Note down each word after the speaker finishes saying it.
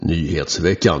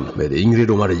Nyhetsveckan med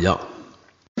Ingrid och Maria.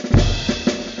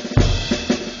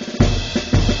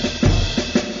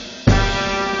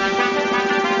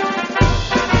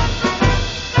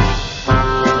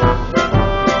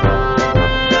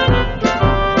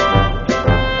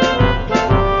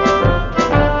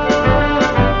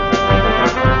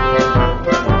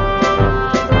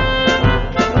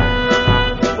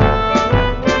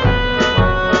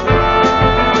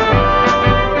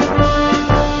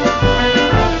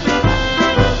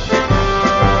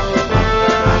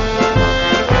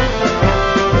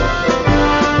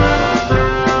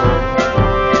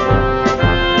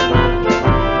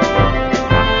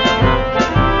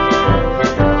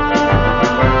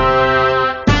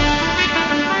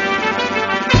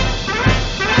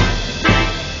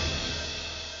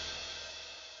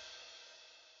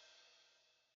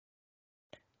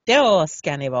 Då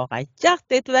ska ni vara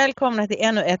hjärtligt välkomna till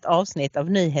ännu ett avsnitt av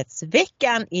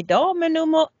Nyhetsveckan. Idag med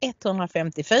nummer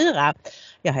 154.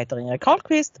 Jag heter Ingrid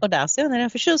Karlqvist och där ser ni den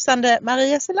förtjusande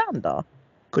Maria Selander.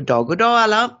 God dag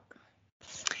alla.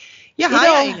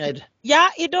 Jaha, Ingrid.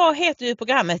 Ja, idag heter ju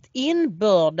programmet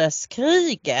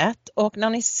Inbördeskriget och när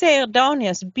ni ser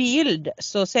Daniels bild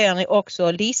så ser ni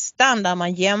också listan där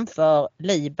man jämför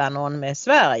Libanon med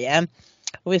Sverige.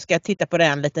 Och vi ska titta på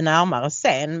den lite närmare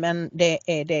sen, men det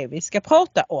är det vi ska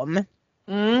prata om.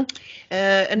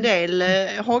 En del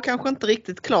har kanske inte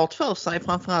riktigt klart för sig,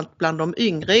 framförallt bland de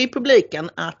yngre i publiken,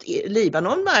 att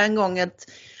Libanon var en gång ett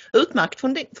utmärkt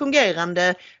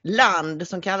fungerande land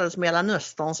som kallades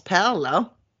Mellanösterns pärla.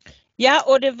 Ja,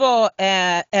 och det var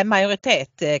en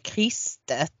majoritet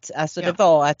kristet. Alltså det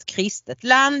var ett kristet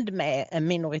land med en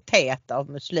minoritet av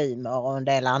muslimer och en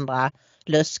del andra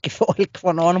löskefolk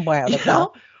från området.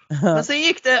 Ja. Men sen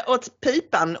gick det åt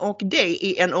pipan och det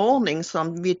i en ordning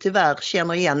som vi tyvärr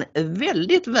känner igen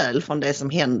väldigt väl från det som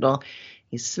händer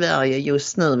i Sverige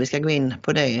just nu. Vi ska gå in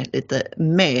på det lite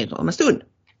mer om en stund.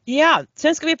 Ja,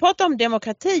 sen ska vi prata om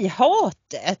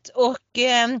demokratihatet och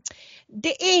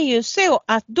det är ju så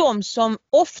att de som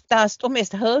oftast och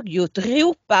mest högljutt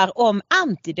ropar om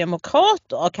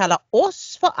antidemokrater och kallar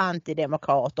oss för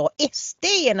antidemokrater och SD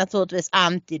är naturligtvis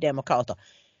antidemokrater.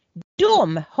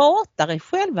 De hatar i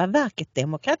själva verket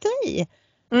demokrati.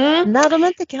 När de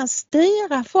inte kan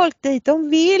styra folk dit de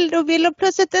vill, då vill de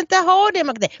plötsligt inte ha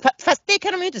demokrati. Fast det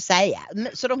kan de ju inte säga,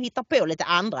 så de hittar på lite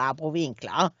andra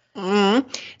abrovinklar.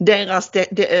 Deras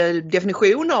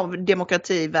definition av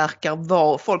demokrati verkar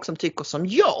vara folk som tycker som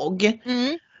jag.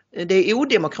 Det är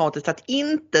odemokratiskt att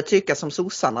inte tycka som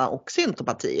sossarna och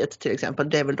Centerpartiet till exempel.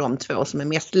 Det är väl de två som är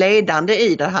mest ledande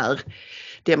i det här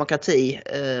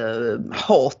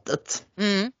demokratihatet.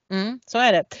 Så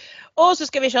är det. Och så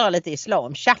ska vi köra lite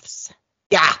islamtjafs.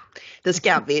 Ja, det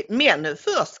ska vi. Men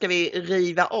först ska vi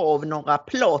riva av några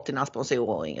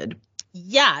platinasponsorer, Ingrid.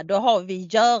 Ja, då har vi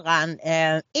Göran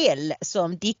L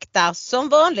som diktar som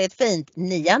vanligt fint.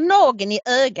 Ni är nageln i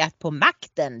ögat på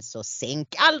makten, så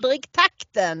sänk aldrig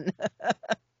takten.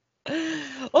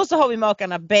 Och så har vi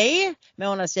makarna B,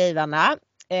 månadsgivarna.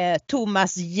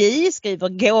 Thomas J skriver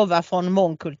gåva från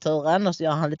mångkulturen och så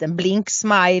gör han en liten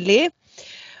blink-smiley.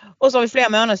 Och så har vi fler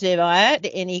månadsgivare.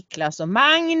 Det är Niklas och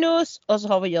Magnus. Och så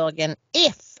har vi Jörgen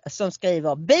F som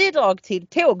skriver bidrag till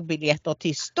tågbiljetter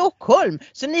till Stockholm.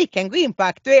 Så ni kan gå in på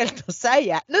Aktuellt och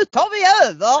säga nu tar vi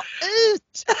över,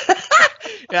 ut!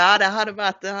 Ja, det hade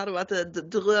varit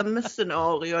ett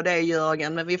drömscenario det,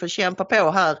 Jörgen. Men vi får kämpa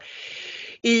på här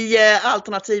i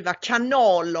alternativa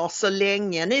kanaler så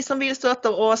länge. Ni som vill stötta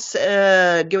oss,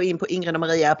 gå in på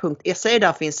ingridmaria.se.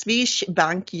 Där finns Swish,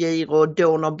 bankgiro,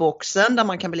 donorboxen där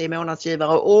man kan bli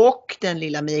månadsgivare och den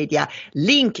lilla media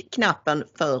linkknappen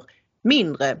för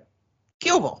mindre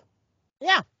gåvor.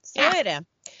 Ja, så är det.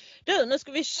 Du, nu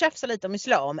ska vi tjafsa lite om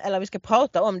islam, eller vi ska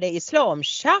prata om det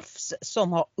islamtjafs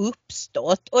som har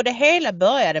uppstått. Och det hela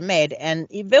började med en,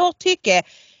 i vår tycke,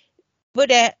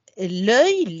 både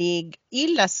löjlig,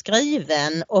 illa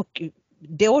skriven och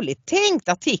dåligt tänkt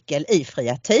artikel i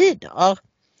Fria Tider.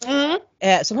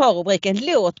 Som har rubriken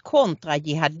låt kontra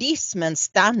jihadismen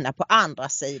stanna på andra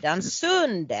sidan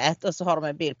sundet. Och så har de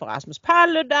en bild på Rasmus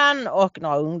Paludan och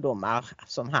några ungdomar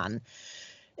som han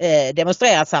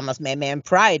demonstrerar tillsammans med en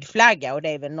Pride-flagga. Och det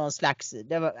är väl någon slags,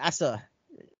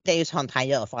 det är ju sånt han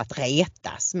gör för att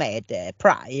retas med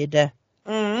Pride.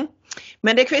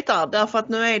 Men det kvittar, därför att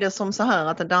nu är det som så här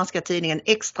att den danska tidningen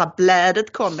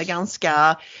Extrabladet kom med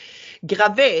ganska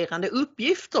graverande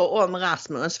uppgifter om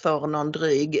Rasmus för någon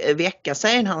dryg vecka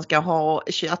sedan. Han ska ha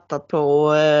chattat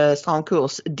på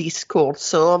Stramkurs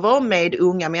Discord-server med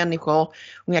unga människor,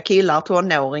 unga killar,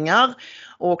 tonåringar.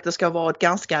 Och det ska vara ett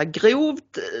ganska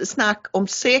grovt snack om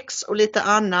sex och lite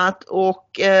annat.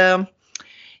 Och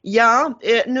Ja,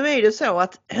 nu är det så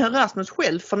att Rasmus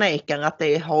själv förnekar att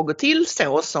det har gått till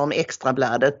så som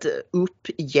Extrabladet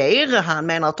uppger. Han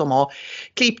menar att de har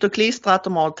klippt och klistrat,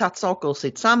 de har tagit saker ur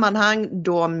sitt sammanhang.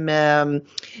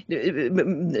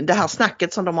 Det här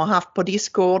snacket som de har haft på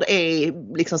Discord är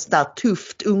liksom sådär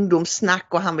tufft ungdomssnack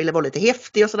och han ville vara lite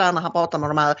häftig och sådär när han pratar med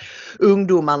de här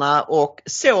ungdomarna och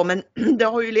så. Men det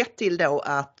har ju lett till då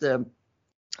att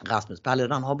Rasmus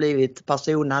Paludan har blivit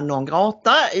persona non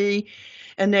grata i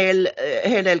en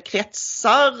hel del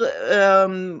kretsar.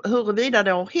 Huruvida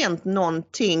det har hänt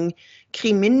någonting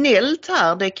kriminellt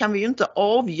här, det kan vi ju inte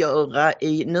avgöra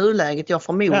i nuläget. Jag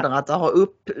förmodar att det har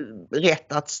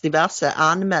upprättats diverse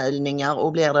anmälningar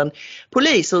och blir det en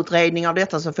polisutredning av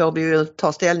detta så får vi ju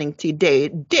ta ställning till det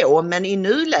då. Men i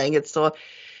nuläget så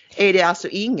är det alltså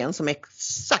ingen som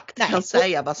exakt kan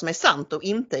säga vad som är sant och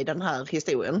inte i den här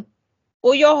historien.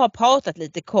 Och jag har pratat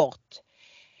lite kort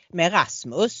med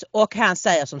Rasmus och han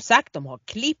säger som sagt de har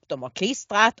klippt, de har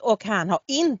klistrat och han har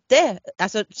inte,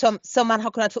 alltså som man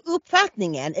har kunnat få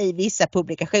uppfattningen i vissa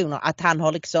publikationer att han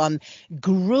har liksom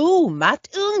groomat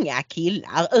unga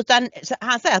killar utan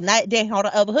han säger att nej det har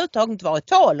det överhuvudtaget inte varit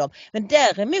tal om men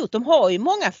däremot de har ju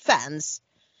många fans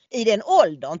i den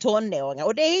åldern, tonåringar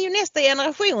och det är ju nästa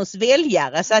generations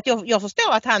väljare så att jag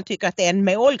förstår att han tycker att det är en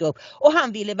målgrupp och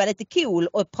han ville vara lite cool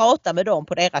och prata med dem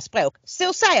på deras språk.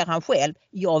 Så säger han själv.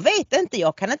 Jag vet inte,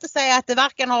 jag kan inte säga att det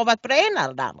varken har varit på det ena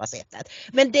eller det andra sättet.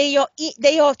 Men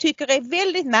det jag tycker är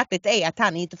väldigt märkligt är att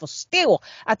han inte förstår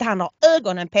att han har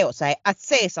ögonen på sig att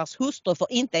Caesars hustru får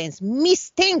inte ens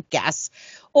misstänkas.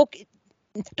 Och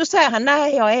då säger han,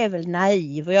 nej jag är väl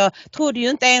naiv och jag trodde ju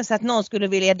inte ens att någon skulle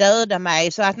vilja döda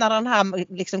mig så att när den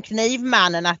här liksom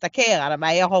knivmannen attackerade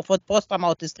mig, jag har fått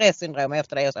posttraumatiskt stressyndrom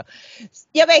efter det och så.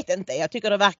 Jag vet inte, jag tycker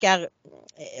det verkar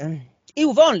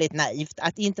ovanligt naivt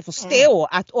att inte förstå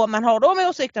att om man har de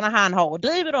åsikterna han har och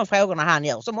driver de frågorna han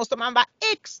gör så måste man vara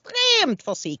extremt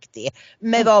försiktig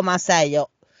med vad man säger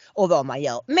och vad man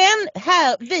gör. Men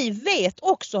här, vi vet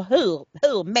också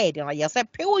hur medierna ger sig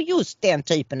på just den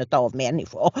typen av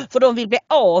människor. För de vill bli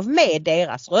av med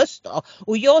deras röster.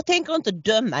 Och jag tänker inte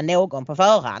döma någon på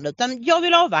förhand utan jag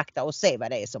vill avvakta och se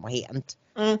vad det är som har hänt.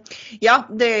 Ja,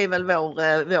 det är väl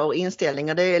vår inställning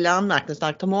och det är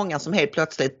anmärkningsvärt hur många som helt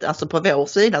plötsligt, alltså på vår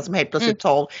sida som helt plötsligt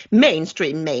tar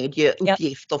mainstream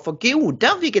medieuppgifter för goda,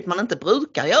 vilket man inte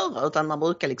brukar göra utan man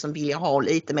brukar liksom vilja ha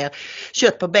lite mer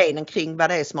kött på benen kring vad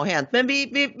det är som har hänt. Men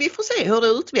vi får se hur det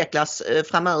utvecklas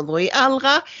framöver och i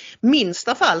allra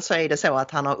minsta fall så är det så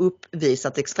att han har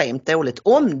uppvisat extremt dåligt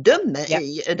omdöme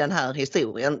i den här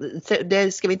historien.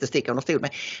 Det ska vi inte sticka under stol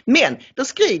med. Men då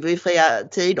skriver vi Fria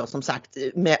Tider som sagt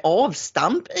med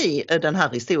avstamp i den här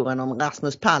historien om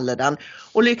Rasmus Paludan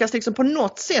och lyckas liksom på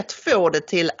något sätt få det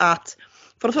till att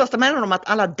för det första menar de att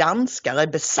alla danskar är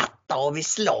besatta av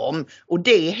islam och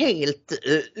det är helt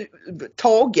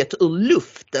taget ur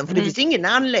luften för det finns ingen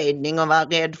anledning att vara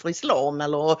rädd för islam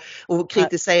eller att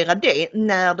kritisera det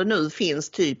när det nu finns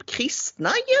typ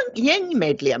kristna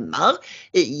gängmedlemmar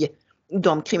i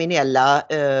de kriminella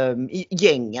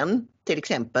gängen. Till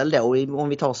exempel då om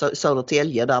vi tar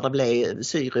Södertälje där det blev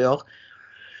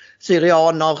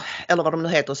syrianer eller vad de nu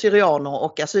heter, syrianer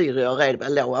och assyrier är det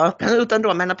väl då. Utan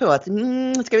de menar på att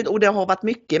och det har varit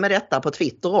mycket med detta på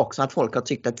Twitter också att folk har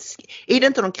tyckt att är det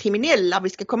inte de kriminella vi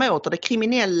ska komma åt och det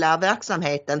kriminella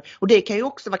verksamheten och det kan ju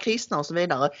också vara kristna och så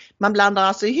vidare. Man blandar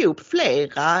alltså ihop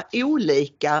flera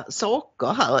olika saker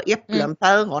här, äpplen,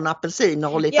 päron,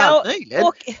 apelsiner och lite allt möjligt.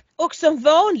 Och som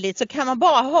vanligt så kan man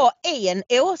bara ha en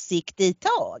åsikt i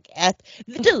taget.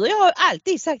 Du och jag har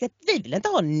alltid sagt att vi vill inte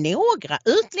ha några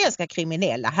utländska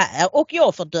kriminella här. Och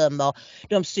jag fördömer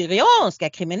de syrianska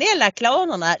kriminella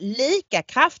klanerna lika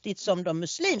kraftigt som de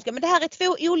muslimska. Men det här är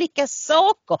två olika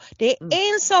saker. Det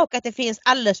är en sak att det finns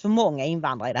alldeles för många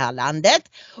invandrare i det här landet.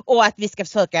 Och att vi ska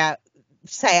försöka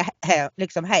säga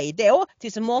liksom hej då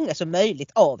till så många som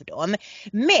möjligt av dem.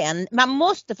 Men man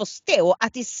måste förstå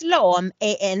att islam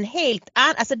är en helt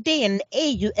annan, alltså den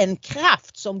är ju en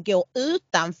kraft som går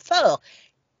utanför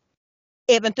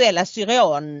eventuella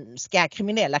syrianska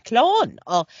kriminella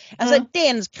klaner. Alltså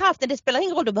den kraften, det spelar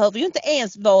ingen roll, du behöver ju inte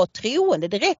ens vara troende.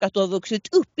 Det räcker att du har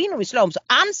vuxit upp inom islam så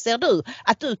anser du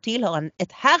att du tillhör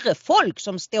ett herrefolk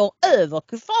som står över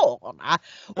kufarerna.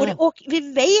 Och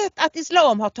vi vet att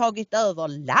islam har tagit över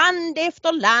land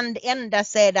efter land ända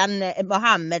sedan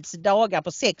Mohammeds dagar på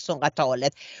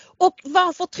 600-talet. Och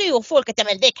varför tror folk att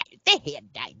men det kan ju inte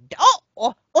hända idag?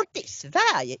 Och inte i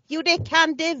Sverige. Jo, det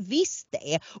kan det visst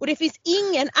det. Och det finns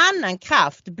ingen annan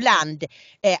kraft bland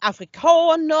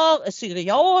afrikaner,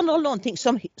 syrianer eller någonting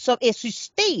som är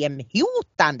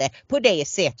systemhotande på det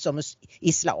sätt som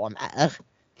islam är.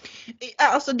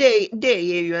 Alltså det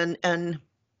är ju en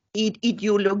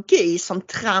ideologi som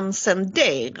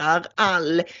transcenderar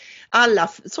alla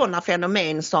sådana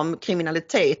fenomen som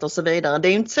kriminalitet och så vidare. Det är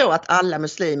ju inte så att alla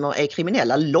muslimer är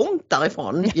kriminella, långt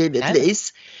därifrån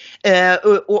givetvis.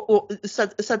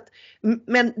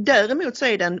 Men däremot så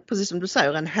är den, precis som du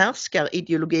säger, en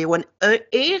härskarideologi och en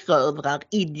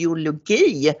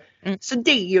erövrarideologi. Så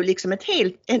det är ju liksom ett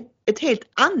helt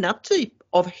annat typ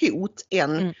av hot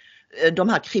än de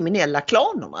här kriminella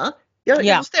klanerna.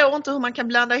 Jag förstår inte hur man kan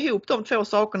blanda ihop de två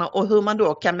sakerna och hur man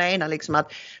då kan mena liksom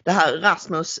att det här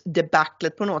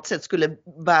Rasmus-debaclet på något sätt skulle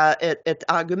vara ett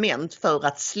argument för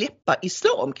att släppa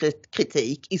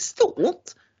islamkritik i stort.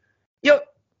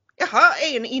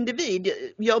 En individ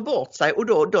gör bort sig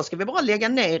och då ska vi bara lägga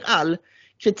ner all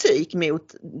kritik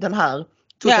mot den här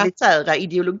totalitära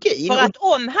ideologin. För att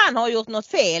om han har gjort något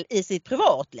fel i sitt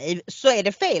privatliv så är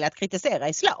det fel att kritisera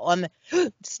islam.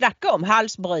 Snacka om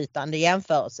halsbrytande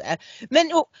jämförelse.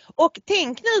 Men och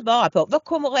tänk nu bara på vad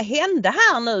kommer att hända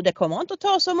här nu. Det kommer inte att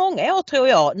ta så många år tror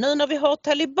jag. Nu när vi har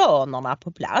talibanerna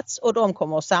på plats och de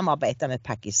kommer att samarbeta med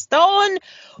Pakistan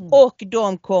och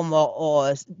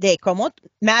det kommer att,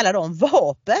 med alla de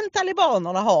vapen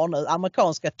talibanerna har nu,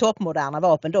 amerikanska toppmoderna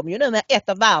vapen, de är ju nu med ett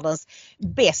av världens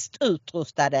bäst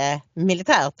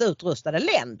militärt utrustade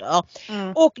länder.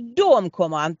 Och de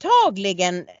kommer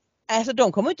antagligen, alltså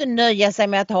de kommer inte nöja sig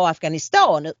med att ha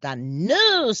Afghanistan, utan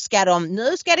nu ska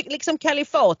det liksom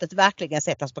kalifatet verkligen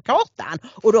sättas på kartan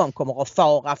och de kommer att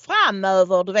fara fram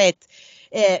över, du vet,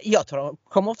 jag tror de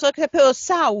kommer att försöka på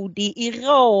Saudi,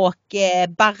 Irak,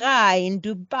 Bahrain,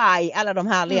 Dubai, alla de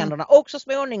här länderna och så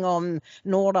småningom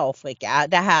Nordafrika.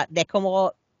 Det kommer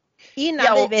att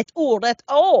innan vi vet ordet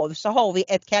av så har vi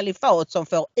ett kalifat som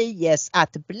får IS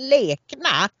att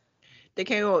blekna.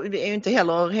 Det är ju inte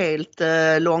heller helt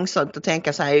långsamt att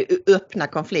tänka sig öppna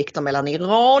konflikter mellan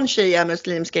Iran,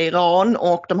 shia-muslimska Iran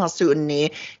och de här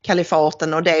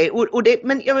sunni-kalifaten och det.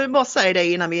 Men jag vill bara säga det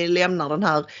innan vi lämnar den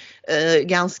här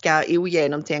ganska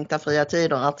ogenomtänkta fria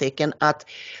tider-artikeln, att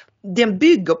den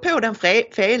bygger på den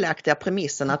felaktiga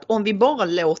premissen att om vi bara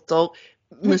låter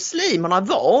muslimerna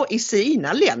vara i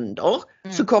sina länder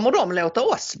så kommer de låta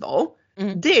oss vara.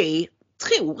 Det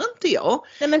tror inte jag.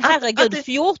 Nej men herregud,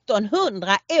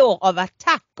 1400 år av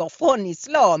attacker från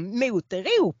islam mot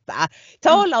Europa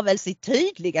talar väl sitt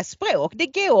tydliga språk. Det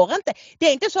går inte. Det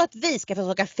är inte så att vi ska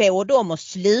försöka få dem att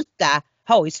sluta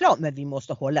ha islam, men vi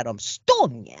måste hålla dem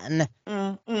stången.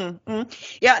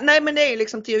 Ja, nej men det är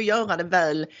liksom till att göra det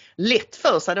väl lätt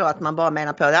för sig då att man bara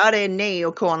menar på att det är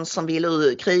neokons som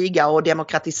vill kriga och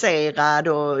demokratisera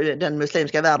då den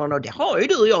muslimska världen, och det har ju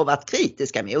du och jag varit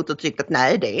kritiska mot och tyckt att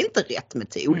nej, det är inte rätt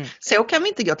metod. Så kan vi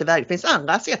inte gå tillväga. Det finns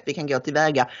andra sätt vi kan gå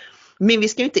tillväga. Men vi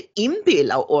ska ju inte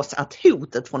inbilla oss att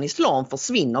hotet från islam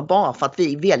försvinner bara för att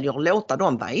vi väljer att låta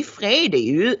dem vara i fred. Det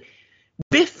är ju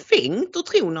befängt att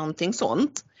tro någonting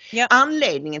sånt. Ja.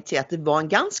 Anledningen till att det var en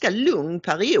ganska lugn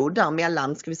period där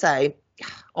mellan, ska vi säga,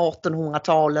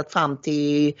 1800-talet fram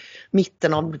till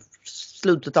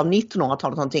slutet av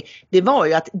 1900-talet någonting, det var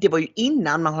ju att det var ju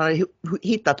innan man hade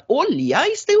hittat olja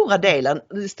i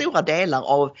stora delar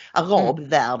av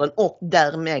arabvärlden och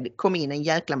därmed kom in en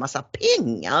jäkla massa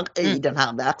pengar i den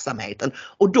här verksamheten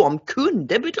och de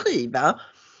kunde bedriva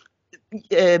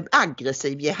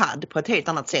aggressiv jihad på ett helt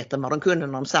annat sätt än vad de kunde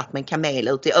när de satt med en kamel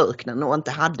ute i öknen och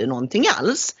inte hade någonting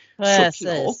alls.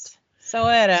 Precis. Så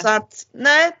är det. Så att,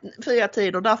 nej, fria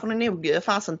tider, där får ni nog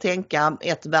fasen tänka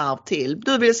ett varv till.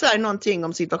 Du vill säga någonting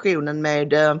om situationen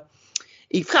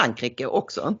i Frankrike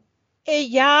också?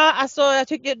 Ja, alltså jag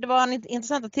tycker det var en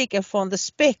intressant artikel från The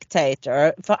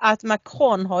Spectator, för att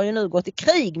Macron har ju nu gått i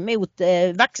krig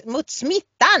mot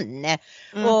smittan.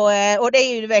 Och det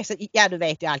är ju, du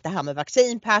vet ju allt det här med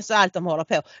vaccinpass och allt de håller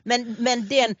på. Men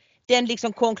den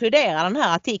liksom konkluderar den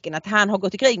här artikeln att han har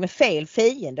gått i krig med fel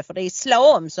fiende, för det är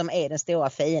islam som är den stora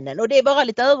fienden. Och det är bara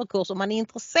lite överkurs, om man är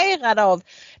intresserad av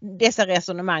dessa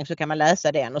resonemang så kan man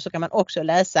läsa den. Och så kan man också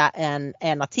läsa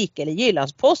en artikel i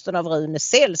Jyllandsposten av Rune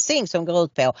Celsing som går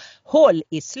ut på håll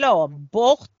islam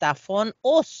borta från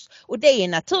oss. Och det är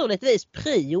naturligtvis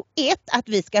prio 1 att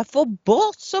vi ska få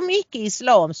bort så mycket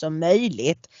islam som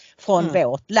möjligt från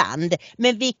vårt land.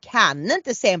 Men vi kan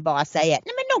inte sen bara säga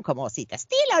nej men de kommer att sitta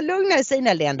stilla och lugna i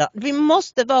sina länder. Vi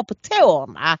måste vara på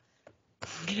tårna.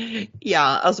 Ja,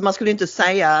 alltså man skulle inte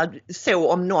säga så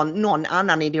om någon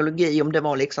annan ideologi, om det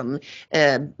var liksom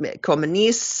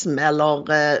kommunism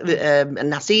eller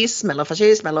nazism eller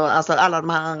fascism eller alltså alla de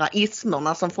här andra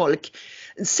ismerna som folk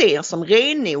ser som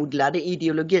renodlade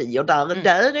ideologier.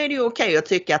 Där är det ju okej att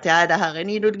tycka att det här är en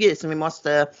ideologi som vi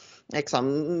måste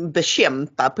liksom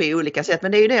bekämpa på olika sätt.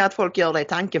 Men det är ju det att folk gör det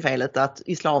tankefelet att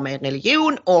islam är en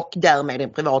religion och därmed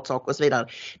en privatsak och så vidare.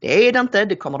 Det är det inte,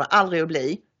 det kommer det aldrig att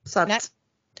bli. Så att,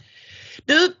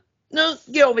 nu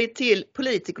går vi till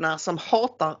politikerna som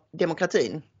hatar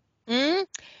demokratin.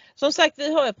 Som sagt,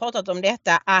 vi har ju pratat om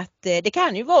detta att det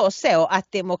kan ju vara så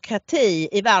att demokrati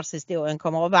i världshistorien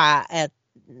kommer att vara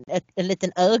en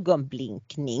liten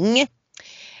ögonblinkning.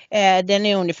 Den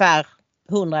är ungefär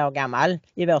 100 år gammal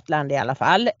i vårt land i alla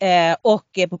fall.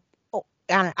 Och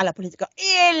alla politiker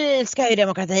älskar ju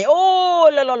demokrati.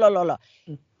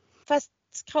 Fast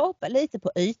skrapa lite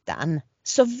på ytan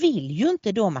så vill ju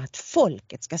inte de att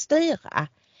folket ska styra.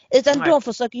 Utan de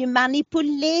försöker ju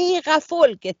manipulera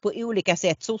folket på olika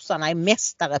sätt. Sossarna är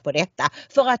mästare på detta.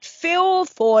 För att få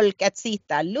folk att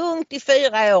sitta lugnt i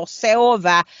 4 år,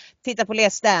 sova, titta på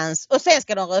Let's Dance. Och sen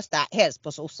ska de rösta helst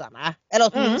på sossarna.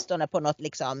 Eller åtminstone på något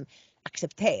liksom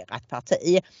accepterat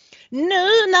parti. Nu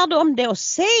när de då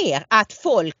ser att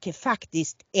folk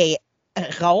faktiskt är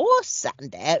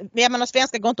rasande. Jag menar,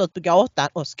 svenskar går inte ut på gatan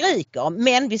och skriker.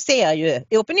 Men vi ser ju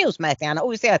i opinionsmätningarna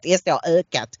och vi ser att SD har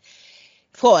ökat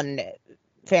från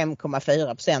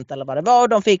 5,4% eller vad det var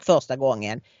de fick första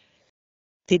gången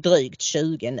till drygt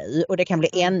 20 nu. Och det kan bli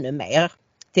ännu mer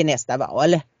till nästa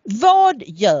val. Vad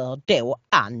gör då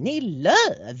Annie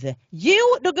Lööf?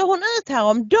 Jo, då går hon ut här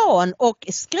om dagen och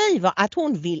skriver att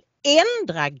hon vill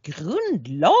ändra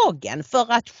grundlagen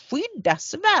för att skydda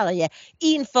Sverige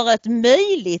inför ett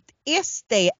möjligt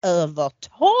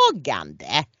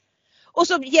SD-övertagande. Och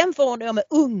så jämför hon det med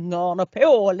Ungern och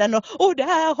Polen och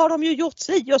där har de ju gjort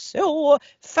si och så.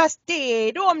 Fast det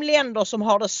är de länder som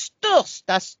har det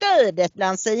största stödet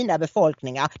bland sina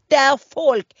befolkningar. Där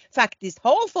folk faktiskt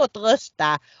har fått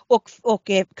rösta och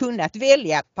kunnat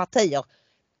välja partier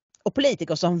och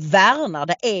politiker som värnar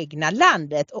det egna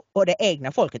landet och det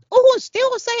egna folket. Och hon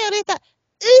står och säger detta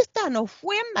utan att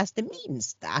skämmas det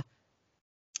minsta.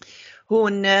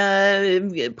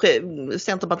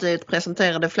 Centerpartiet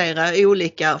presenterade flera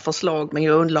olika förslag med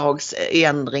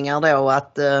grundlagsändringar då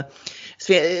att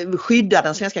skydda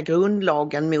den svenska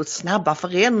grundlagen mot snabba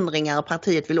förändringar.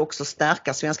 Partiet vill också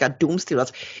stärka svenska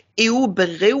domstolars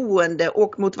oberoende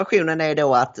och motivationen är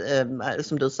då att,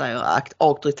 som du säger, att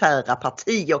auktoritära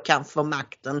partier kan få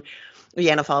makten och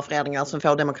genomföra förändringar som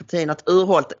får demokratin att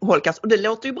urholkas. Och det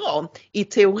låter ju bra i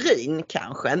teorin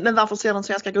kanske, men varför ser den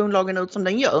svenska grundlagen ut som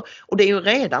den gör? Och det är ju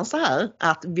redan så här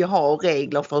att vi har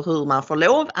regler för hur man får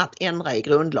lov att ändra i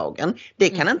grundlagen. Det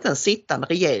kan inte en sittande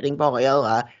regering bara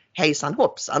göra hejsan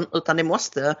hoppsan, utan det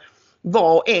måste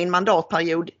vara en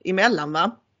mandatperiod emellan,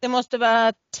 va? Det måste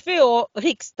vara 2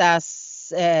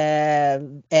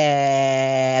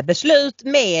 beslut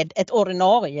med ett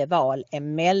ordinarie val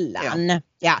emellan.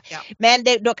 Ja. Men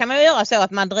då kan man ju göra så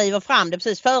att man driver fram det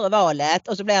precis före valet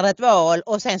och så blir det ett val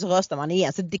och sen så röstar man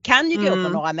igen. Så det kan ju gå på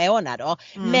några månader.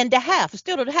 Men det här,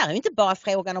 förstår du, det här är ju inte bara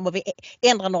frågan om att vi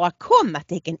ändrar några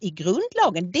kommatecken i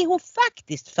grundlagen. Det hon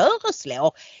faktiskt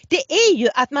föreslår, det är ju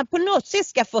att man på något sätt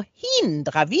ska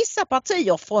förhindra vissa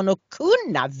partier från att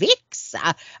kunna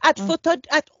växa.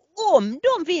 Om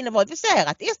de vinner vad vi säger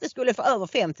att SD skulle få över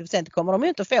 50%, kommer de ju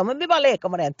inte att få, men vi bara leker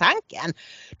med den tanken.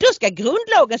 Då ska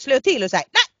grundlagen slå till och säga,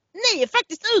 nej, ni är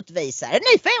faktiskt utvisade,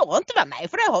 ni får inte vara med,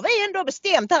 för det har vi ändå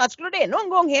bestämt här att skulle det någon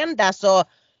gång hända så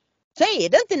är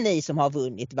det inte ni som har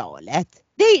vunnit valet.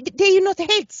 Det är ju något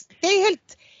helt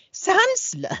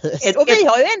sanslöst. Och vi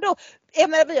har ju ändå,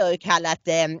 vi har ju kallat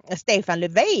Stefan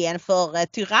Löfven för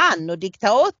tyrann och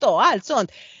diktator och allt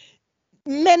sånt.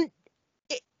 Men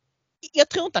jag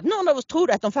tror inte att någon av oss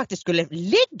trodde att de faktiskt skulle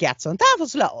lägga ett sånt här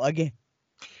förslag.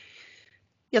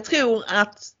 Jag tror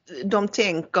att de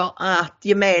tänker att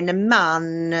gemene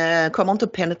man kommer inte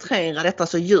att penetrera detta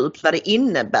så djupt vad det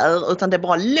innebär, utan det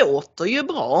bara låter ju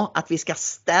bra att vi ska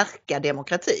stärka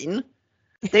demokratin.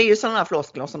 Det är ju sådana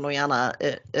floskler som de gärna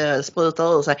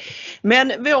sprutar ur sig.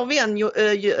 Men vår vän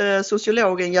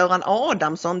sociologen Göran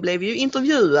Adamsson blev ju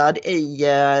intervjuad i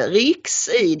Riks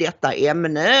i detta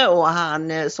ämne och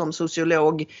han som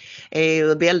sociolog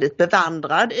är väldigt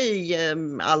bevandrad i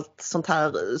allt sånt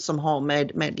här som har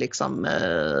med liksom,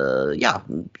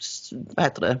 vad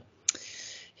heter det?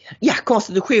 Ja,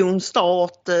 konstitution,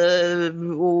 stat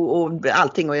och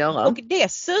allting att göra. Och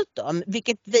dessutom,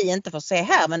 vilket vi inte får se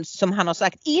här, men som han har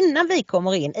sagt innan vi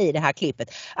kommer in i det här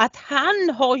klippet, att han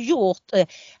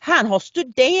har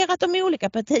studerat de olika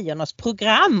partiernas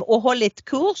program och hållit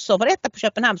kurser för detta på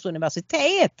Köpenhamns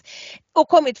universitet och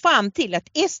kommit fram till att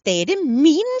SD är det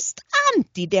minst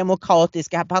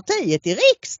antidemokratiska partiet i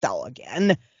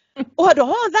riksdagen. Och då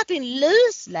har han verkligen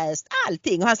lusläst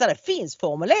allting. Och han säger att det finns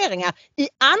formuleringar i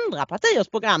andra partiers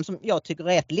program som jag tycker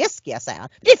är rätt läskiga, säger han.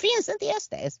 Det finns inte i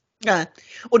SDs. Ja.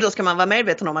 Och då ska man vara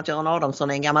medveten om att Göran Adamsson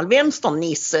är en gammal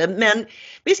vänsternisse. Men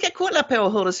vi ska kolla på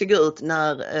hur det såg ut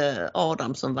när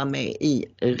Adamsson var med i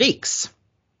Riks.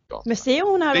 Men säger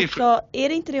hon här också, är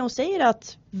det inte det hon säger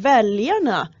att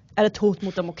väljarna är ett hot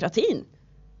mot demokratin?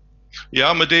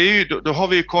 Ja, men det är ju, då har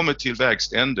vi ju kommit till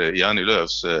vägs ände i Annie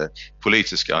Lööfs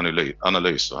politiska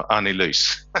analys.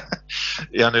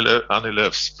 I Annie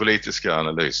Lööfs politiska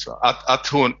analys. Att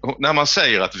hon, när man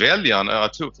säger att väljarna är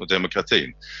ett hot mot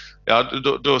demokratin, ja,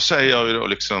 då säger jag ju då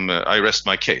liksom I rest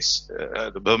my case.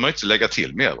 Då behöver man inte lägga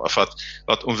till mer. Va? För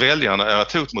att om väljarna är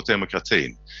ett hot mot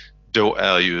demokratin, då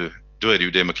är det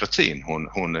ju demokratin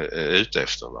hon är ute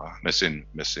efter, va?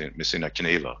 Med sina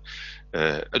knivar.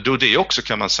 Då det också,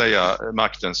 kan man säga,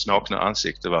 maktens nakna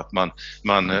ansikte, var att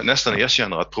man nästan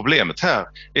erkänner att problemet här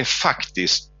är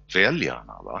faktiskt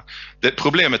väljarna. Va?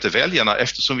 Problemet är väljarna,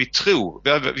 eftersom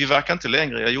vi verkar inte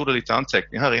längre, jag gjorde lite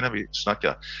anteckningar här innan vi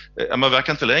snackade, man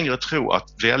verkar inte längre tro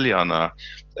att väljarna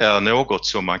är något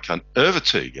som man kan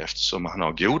övertyga eftersom man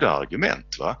har goda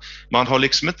argument. Va? Man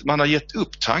har gett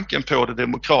upp tanken på det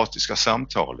demokratiska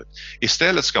samtalet.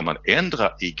 Istället ska man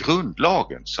ändra i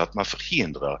grundlagen så att man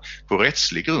förhindrar på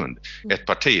rättslig grund ett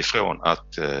parti från att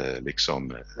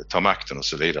ta makten och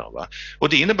så vidare. Va? Och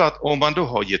det innebär att om man då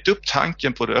har gett upp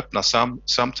tanken på det öppna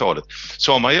samtalet,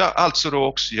 så har man ju alltså då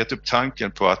också gett upp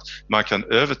tanken på att man kan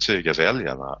övertyga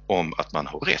väljarna om att man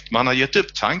har rätt. Man har gett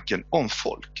upp tanken om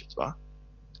folket, va?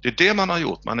 Det är det man har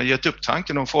gjort. Man har gett upp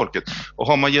tanken om folket. Och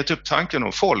har man gett upp tanken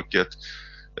om folket,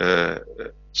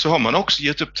 så har man också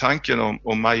gett upp tanken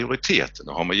om majoriteten.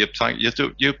 Och har man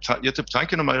gett upp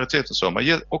tanken om majoriteten, så har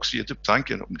man också gett upp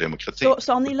tanken om demokratin.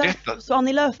 Så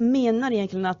Annie Lööf menar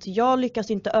egentligen att jag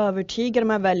lyckas inte övertyga de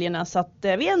här väljarna, så att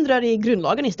vi ändrar i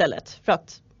grundlagen istället. För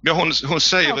att... Ja, hon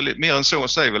säger väl mer än så. Hon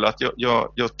säger väl att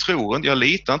jag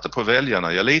litar inte på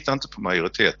väljarna, jag litar inte på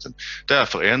majoriteten.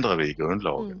 Därför ändrar vi i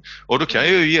grundlagen. Och då kan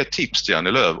jag ju ge tips till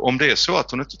Annie Lööf. Om det är så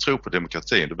att hon inte tror på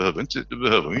demokratin, då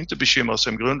behöver hon inte bekymra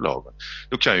sig om grundlagen.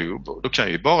 Då kan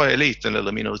ju bara eliten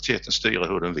eller minoriteten styra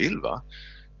hur den vill, va?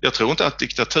 Jag tror inte att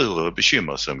diktaturer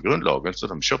bekymrar sig om grundlagen, så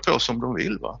de kör på som de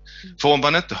vill, va? För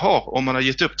om man har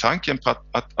gett upp tanken på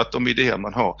att de idéer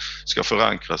man har ska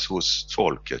förankras hos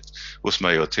folket, hos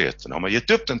majoriteten, har man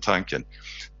gett upp den tanken,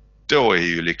 då är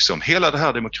ju liksom hela det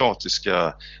här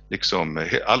demokratiska, liksom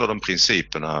alla de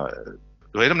principerna,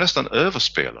 då är de nästan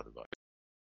överspelade, va?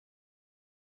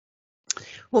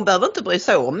 Hon behöver inte bry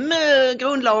sig om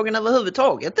grundlagen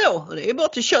överhuvudtaget då. Det är bara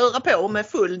att köra på med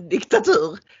full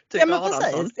diktatur. Ja, men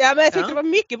precis. Ja, men jag tycker det var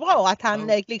mycket bra att han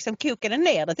liksom kokade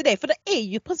ner det till det. För det är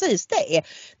ju precis det.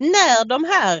 När de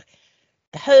här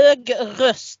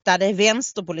högröstade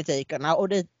vänsterpolitikerna och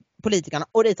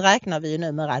dit räknar vi ju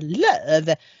numera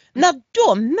Lööf. När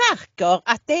de märker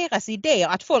att deras idéer,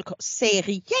 att folk ser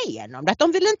igenom det, att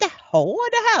de vill inte ha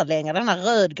det här längre, den här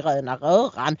rödgröna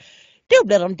röran. Då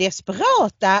blir de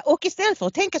desperata, och istället för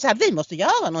att tänka så här, vi måste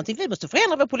göra någonting, vi måste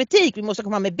förändra vår politik, vi måste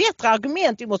komma med bättre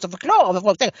argument, vi måste förklara vad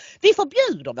folk tänker. Vi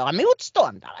förbjuder våra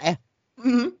motståndare.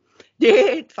 Det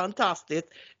är fantastiskt.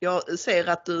 Jag ser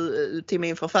att du till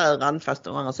min förfäran, fast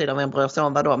å andra sidan vem bryr sig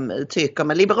om vad de tycker,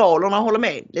 men Liberalerna håller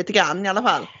med lite grann i alla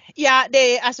fall. Ja,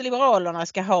 alltså Liberalerna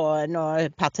ska ha några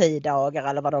partidagar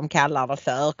eller vad de kallar det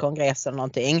för, kongress eller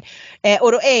någonting.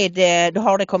 Och då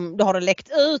har det läckt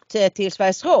ut till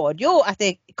Sveriges Radio att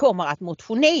det kommer att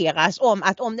motioneras om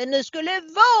att om det nu skulle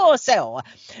vara så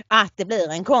att det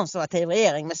blir en konservativ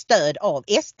regering med stöd av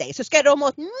SD, så ska de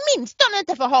åtminstone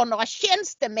inte få ha några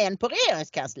tjänstemän på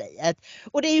regeringskansliet.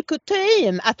 Och det är ju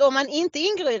kutym att om man inte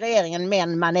ingår i regeringen,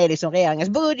 men man är liksom regeringens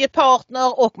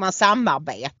budgetpartner och man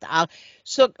samarbetar,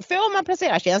 så får man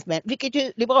placera tjänstemän, vilket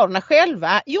ju Liberalerna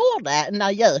själva gjorde när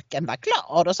göken var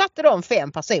klar. Då satte de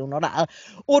 5 personer där.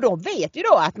 Och de vet ju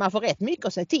då att man får rätt mycket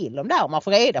att säga till om där. Man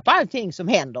får reda på allting som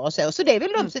händer och så. Så det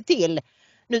vill de se till.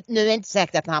 Nu är det inte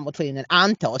säkert att den här motionen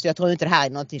antas. Jag tror inte det här är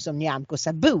någonting som Nyamko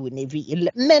Sabuni vill.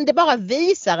 Men det bara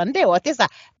visar ändå att dessa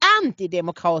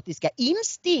antidemokratiska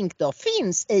instinkter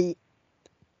finns i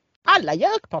alla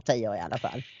gökpartier i alla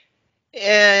fall.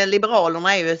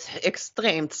 Liberalerna är ju ett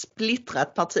extremt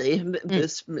splittrat parti,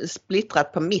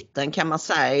 splittrat på mitten kan man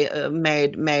säga,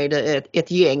 med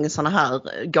ett gäng såna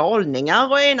här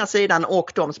galningar å ena sidan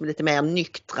och de som är lite mer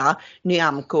nyktra,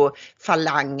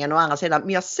 Nyamko-falangen å andra sidan. Men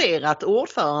jag ser att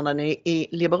ordföranden i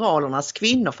Liberalernas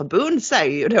kvinnoförbund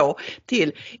säger ju då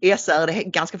till SR, det är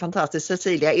ganska fantastiskt,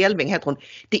 Cecilia Elving heter hon,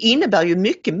 det innebär ju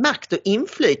mycket makt och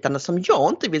inflytande som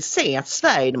jag inte vill se att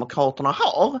Sverigedemokraterna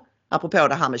har. Apropå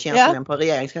det här med tjänstemän på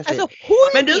regeringskansliet. Alltså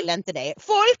hon vill inte det.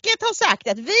 Folket har sagt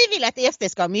att vi vill att SD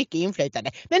ska ha mycket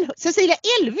inflytande. Men Cecilia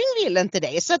Elfving vill inte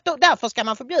det. Så därför ska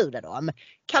man förbjuda dem.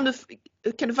 Kan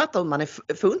du fatta hur man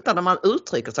är funtad när man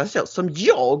uttrycker sig så? Som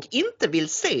jag inte vill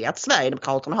se att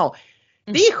Sverigedemokraterna har.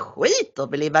 Vi skiter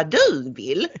väl i vad du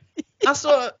vill. Alltså...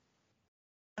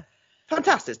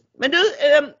 Fantastiskt. Men du,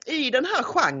 i den här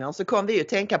genren så kom vi ju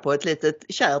tänka på ett litet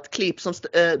kärt klipp som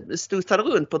studsade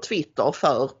runt på Twitter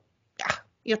för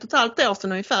 1,5 år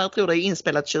sedan ungefär. Jag tror det är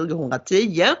inspelat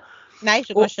 2010. Nej,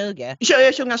 2020.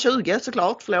 2020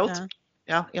 såklart, förlåt.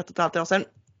 Ja, 1,5 år sedan.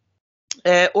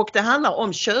 Och det handlar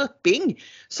om Köping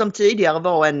som tidigare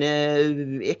var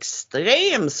en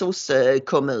extrem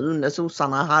sossekommun.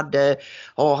 Sossarna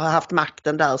har haft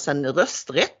makten där sedan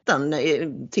rösträtten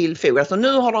tillfogades och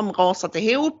nu har de rasat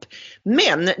ihop.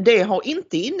 Men det har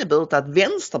inte inneburit att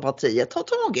Vänsterpartiet har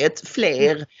tagit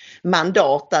fler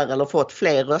mandat där eller fått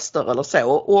fler röster eller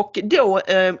så. Och då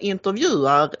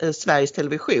intervjuar Sveriges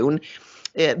Television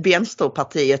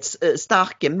Vänsterpartiets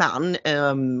starke man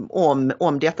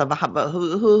om detta.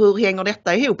 Hur hänger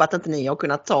detta ihop att inte ni har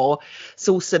kunnat ta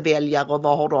sosseväljare och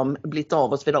vad har de blivit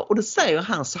av och så vidare. Och då säger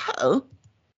han så här.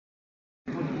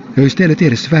 Ja, istället är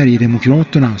det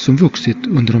Sverigedemokraterna som vuxit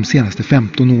under de senaste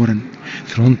 15 åren.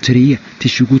 Från 3 till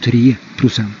 23%.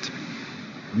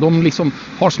 De liksom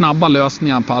har snabba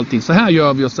lösningar på allting. Så här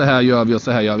gör vi och så här gör vi och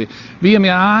så här gör vi. Vi är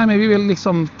mer, men vi vill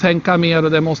liksom tänka mer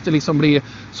och det måste liksom bli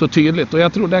så tydligt. Och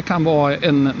jag tror det kan vara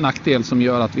en nackdel som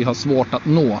gör att vi har svårt att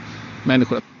nå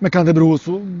människor. Men kan det bero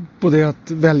på det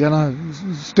att väljarna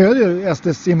stödjer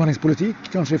SDs invandringspolitik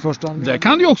kanske i första hand? Det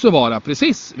kan det ju också vara,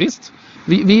 precis, visst.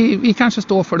 Vi kanske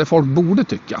står för det folk borde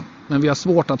tycka. Men vi har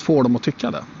svårt att få dem att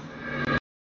tycka det.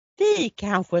 Vi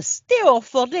kanske står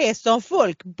för det som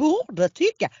folk borde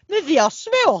tycka. Men vi har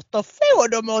svårt att få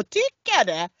dem att tycka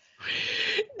det.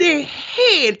 Det är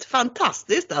helt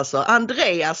fantastiskt alltså.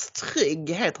 Andreas Trygg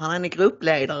heter han är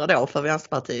gruppledare då för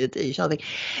Vänsterpartiet i Köping.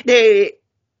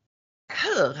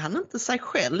 Hör han inte sig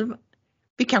själv?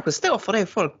 Vi kanske står för det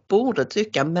folk borde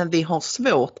tycka men vi har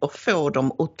svårt att få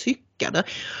dem att tycka det.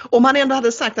 Om han ändå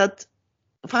hade sagt att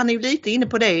för han är ju lite inne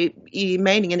på det i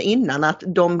meningen innan att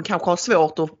de kanske har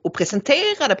svårt att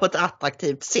presentera det på ett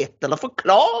attraktivt sätt eller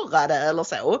förklara det eller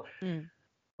så. Mm.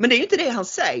 Men det är ju inte det han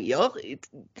säger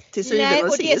till syvende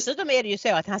och sist. Och dessutom är det ju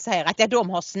så att han säger att de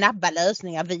har snabba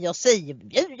lösningar, vi gör si,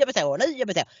 jag bestämmer.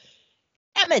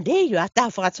 Ja men det är ju att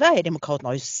därför att Sverigedemokraterna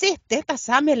har ju sett detta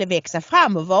samhälle växa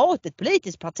fram och varit ett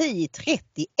politiskt parti i 30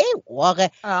 år.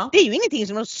 Ja. Det är ju ingenting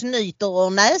som de snyter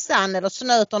näsan eller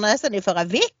snöter näsan i förra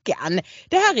veckan.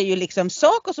 Det här är ju liksom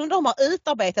saker som de har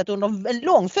utarbetat under en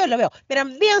lång följd av år.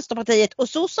 Medan Vänsterpartiet och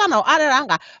sossarna och alla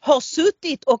andra har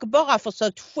suttit och bara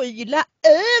försökt skyla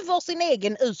över sin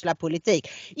egen usla politik.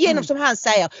 Genom som han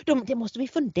säger, det måste vi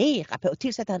fundera på,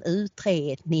 tillsätta en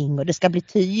utredning och det ska bli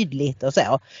tydligt och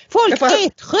så. Folk är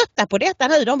trötta på detta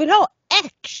nu, de vill ha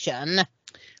action.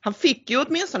 Han fick ju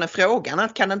åtminstone frågan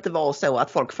att kan det inte vara så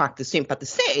att folk faktiskt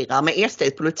sympatiserar med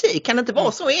SDs politik? Kan det inte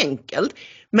vara så enkelt?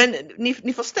 Men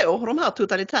ni förstår hur de här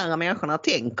totalitära människorna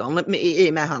tänker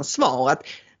i med hans svar att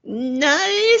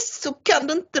nej, så kan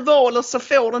det inte vara eller så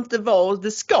får det inte vara,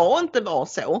 det ska inte vara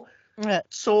så.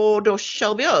 Så då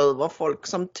kör vi över folk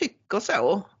som tycker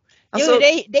så. Alltså,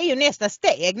 det är ju nästa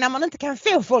steg. När man inte kan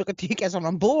få folk att tycka som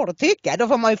de borde tycka, då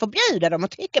får man ju förbjuda dem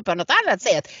att tycka på något annat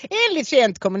sätt. Enligt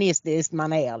känt kommunistiskt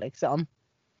manér liksom.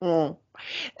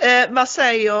 Vad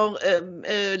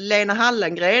säger Lena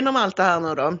Hallengren om allt det här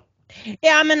nu då?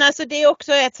 Ja men alltså det är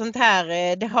också ett sånt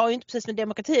här, det har ju inte precis med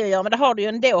demokrati att göra men det har det ju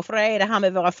ändå för det är det här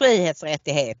med våra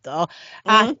frihetsrättigheter.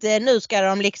 Att nu ska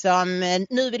de liksom,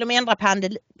 nu vill de ändra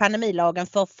pandemilagen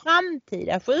för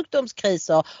framtida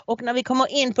sjukdomskriser och när vi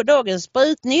kommer in på dagens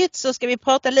Sprutnytt så ska vi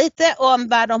prata lite om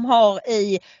vad de har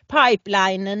i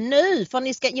pipelinen nu. För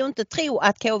ni ska ju inte tro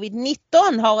att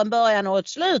covid-19 har en början och ett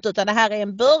slut utan det här är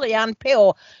en början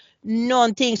på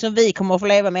någonting som vi kommer att få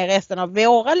leva med resten av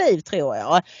våra liv tror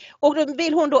jag. Och då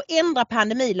vill hon då ändra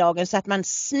pandemilagen så att man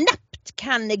snabbt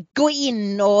kan gå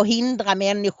in och hindra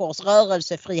människors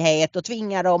rörelsefrihet och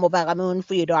tvinga dem att bära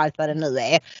munskydd och allt vad det nu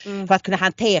är. För att kunna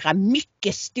hantera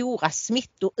mycket stora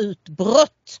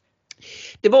smittoutbrott.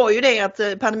 Det var ju det att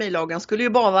pandemilagen skulle ju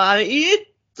bara vara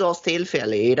ytterst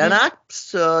tillfällig i den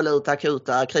absolut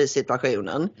akuta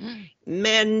krissituationen.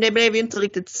 Men det blev ju inte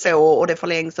riktigt så och det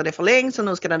förlängs och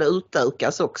nu ska den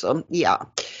utökas också.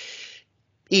 Ja.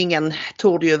 Ingen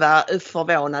torde ju vara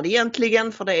förvånad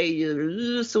egentligen för det är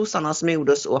ju sossarnas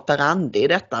modus operandi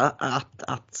detta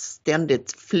att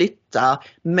ständigt flytta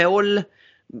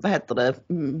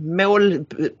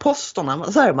målposterna,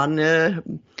 vad säger man,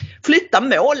 flytta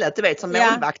målet, du vet, som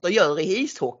målvakter gör i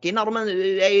ishockey när de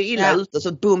är illa ute,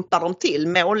 så bumpar de till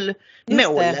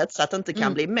målet så att det inte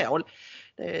kan bli mål.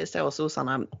 Det är så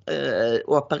sossarna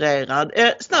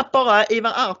opererar. Snabbt bara,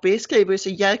 Ivar Arpi skriver ju så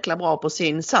jäkla bra på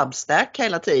sin Substack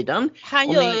hela tiden. Han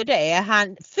gör ju det,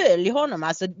 han följer honom,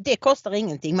 alltså det kostar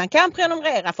ingenting. Man kan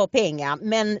prenumerera för pengar,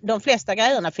 men de flesta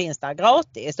grejerna finns där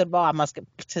gratis. Så bara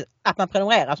att man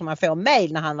prenumererar så man får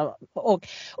mejl när han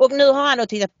och nu har han då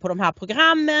tittat på de här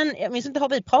programmen. Jag minns inte, har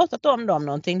vi pratat om dem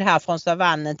någonting, det här från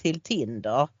savannen till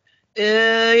Tinder?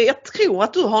 Jag tror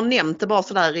att du har nämnt det bara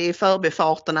sådär i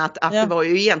förbifarten att det var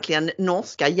ju egentligen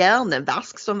norska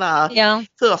Hjärnevask som var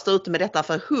först ute med detta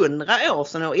för 100 år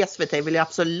sedan, och SVT ville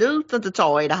absolut inte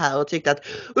ta i det här och tyckte att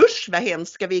usch vad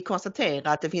hemskt, ska vi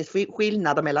konstatera att det finns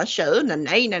skillnader mellan könen?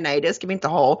 Nej, det ska vi inte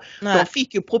ha. De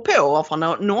fick ju propåer från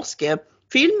norska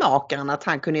filmmakaren att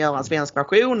han kunde göra en svensk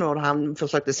version och han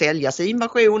försökte sälja sin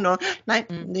version och nej,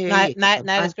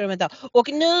 det skulle de inte ha. Och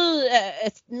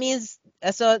nu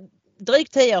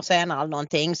drygt 10 år senare eller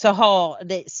någonting så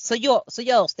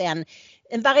görs det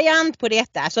en variant på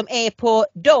detta som är på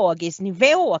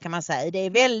dagisnivå, kan man säga. Det är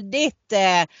väldigt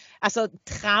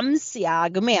tramsiga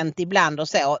argument ibland och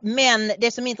så. Men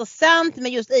det som är intressant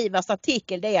med just Ivars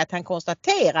artikel, det är att han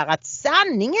konstaterar att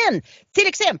sanningen, till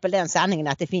exempel den sanningen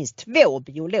att det finns 2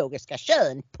 biologiska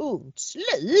kön, punkt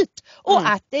slut. Och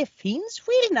att det finns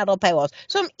skillnader på oss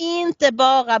som inte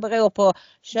bara beror på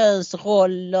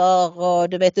könsroller och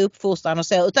du vet uppfostran och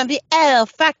så, utan vi är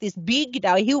faktiskt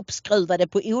byggda och ihopskruvade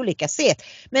på olika sätt.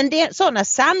 Men sådana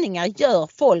sanningar gör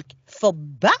folk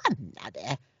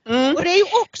förbannade. Och det är ju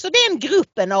också den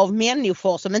gruppen av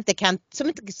människor som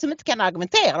inte kan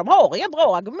argumentera. De har inga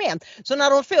bra argument. Så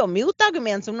när de får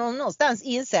motargument som de någonstans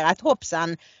inser att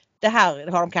hoppsan, det här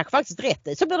har de kanske faktiskt rätt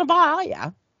i, så blir de bara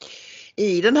arga.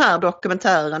 I den här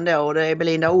dokumentären då, det är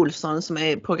Belinda Olsson som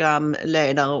är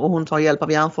programledare och hon tar hjälp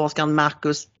av hjärnforskaren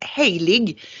Marcus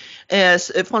Heilig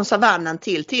från savannen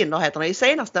till Tinder heter det. I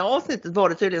senaste avsnittet var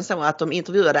det tydligen så att de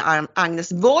intervjuade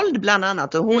Agnes Wold bland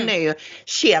annat, och hon är ju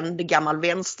känd gammal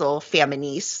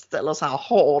vänsterfeminist eller så här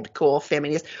hardcore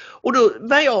feminist, och då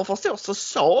vad jag förstår så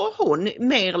sa hon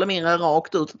mer eller mindre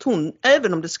rakt ut att hon,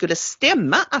 även om det skulle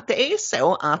stämma att det är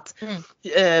så att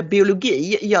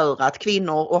biologi gör att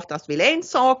kvinnor oftast vill en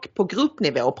sak på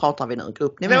gruppnivå, pratar vi nu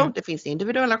gruppnivå, det finns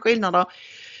individuella skillnader.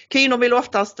 Kvinnor vill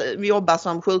oftast jobba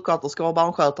som sjuksköterskor och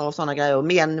barnskötare och sådana grejer.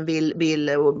 Män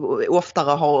vill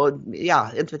oftare ha,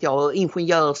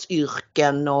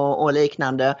 ingenjörsyrken och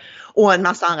liknande. Och en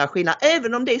massa andra skillnader.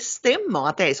 Även om det stämmer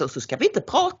att det är så ska vi inte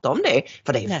prata om det.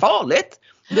 För det är farligt.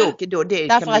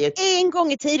 Därför att en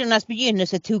gång i tidernas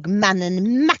begynnelse tog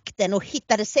mannen makten och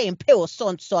hittade sen på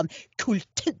sånt som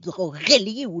kultur och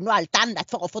religion och allt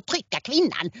annat för att förtrycka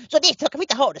kvinnan. Så det kan vi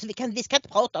inte ha det, så vi ska inte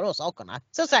prata om de sakerna.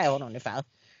 Så säger hon ungefär.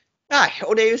 Nej,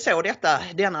 och det är ju så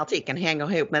denna artikeln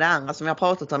hänger ihop med det andra som jag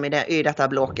pratat om i detta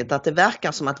blocket, att det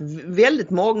verkar som att väldigt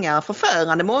många,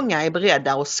 förfärande många är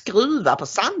beredda att skruva på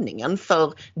sanningen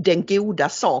för den goda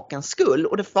sakens skull.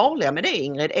 Och det farliga med det,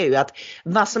 Ingrid, är ju att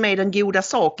vad som är den goda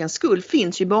sakens skull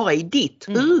finns ju bara i ditt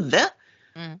huvud.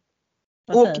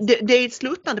 Och det är ett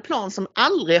slutande plan som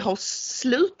aldrig har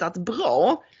slutat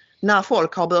bra. När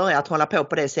folk har börjat hålla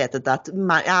på det sättet att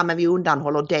men vi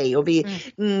undanhåller det och vi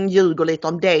ljuger lite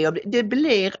om det. Och det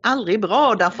blir aldrig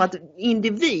bra därför att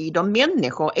individer,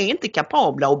 människor är inte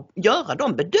kapabla att göra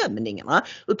de bedömningarna.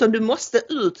 Utan du måste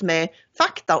ut med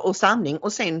fakta och sanning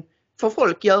och sen får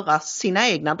folk dra sina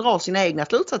egna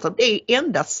slutsatser. Det är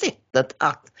enda sättet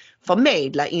att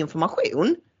förmedla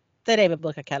information. Det är det vi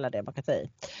brukar kalla demokrati.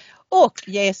 Och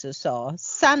Jesus sa,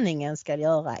 sanningen ska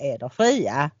göra eder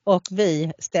fria. Och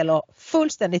vi ställer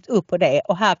fullständigt upp på det.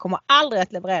 Och här kommer aldrig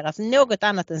att levereras något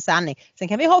annat än sanning. Sen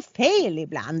kan vi ha fel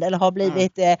ibland eller ha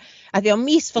blivit att vi har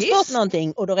missförstått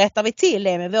någonting. Och då rättar vi till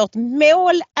det. Men vårt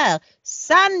mål är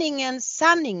sanningen,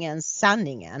 sanningen,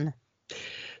 sanningen.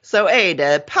 Så är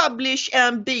det. Publish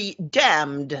and be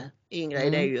damned.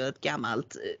 Ingrid, det är ju ett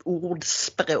gammalt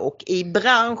ordspråk i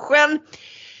branschen.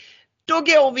 Då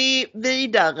går vi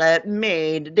vidare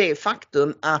med det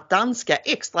faktum att danska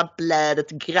Extrabladet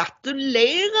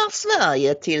gratulerar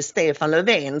Sverige till Stefan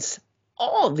Löfvens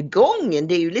avgång.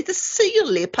 Det är ju lite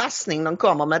syrlig passning de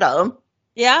kommer med där.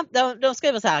 Ja, de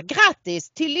skriver så här: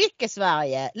 grattis till lycka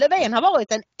Sverige. Löfven har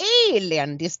varit en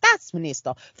eländig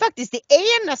statsminister. Faktiskt i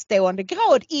enastående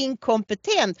grad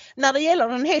inkompetent när det gäller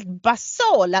den helt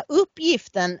basala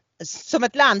uppgiften som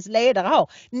ett lands ledare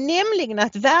har, nämligen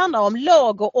att värna om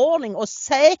lag och ordning och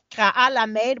säkra alla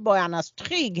medborgarnas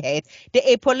trygghet.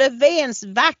 Det är på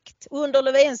under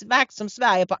Löfvens vakt som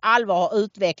Sverige på allvar har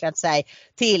utvecklat sig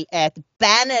till ett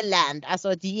bannerland,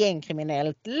 alltså ett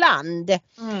gängkriminellt land.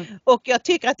 Och jag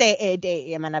tycker att det är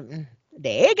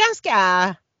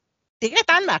rätt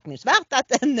anmärkningsvärt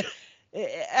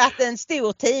att en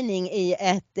stor tidning i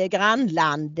ett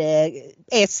grannland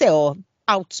är så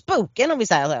outspoken, om vi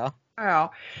säger så.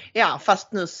 Ja,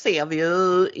 fast nu ser vi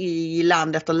ju i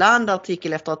land efter land,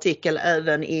 artikel efter artikel,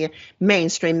 även i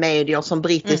mainstream medier som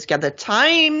brittiska The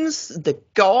Times, The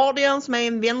Guardian som är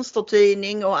en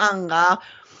vänstertidning och andra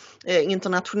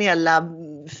internationella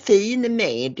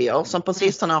finmedier som på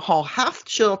sistone har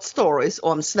kört stories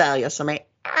om Sverige som är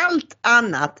allt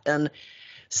annat än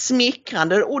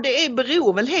smickrande, och det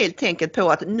beror väl helt enkelt på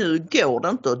att nu går det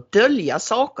inte att dölja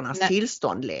sakernas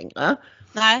tillstånd längre.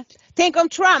 Nej. Tänk om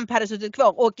Trump hade suttit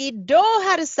kvar och idag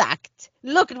hade sagt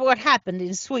look at what happened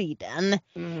in Sweden.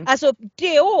 Alltså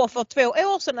då för 2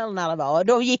 år sedan eller när det var,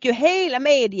 då gick ju hela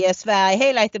mediesverige,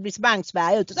 hela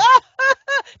etablissemangssverige ut och sa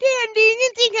det hände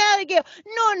ingenting här igår.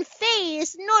 Någon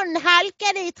fes, någon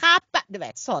halkade i trappan. Du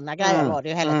vet, sådana grejer var det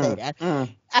ju hela tiden.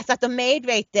 Alltså att de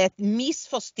medvetet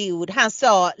missförstod. Han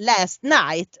sa last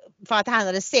night för att han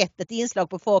hade sett ett inslag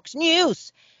på Fox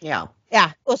News. Ja,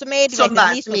 och så medvetet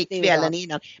missförstod kvällen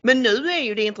innan. Men nu är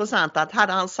ju det intressant att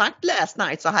hade han sagt last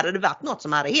night så hade det varit något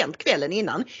som hade hänt kvällen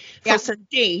innan. För så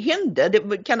det hände,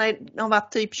 det kan ha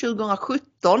varit typ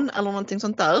 2017 eller någonting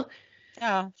sånt där.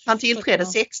 Ja, han tillträdde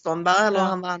 16 eller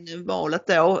han vann valet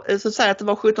då. Så säger att det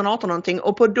var 17-18 någonting,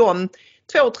 och på de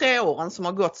 2-3 åren som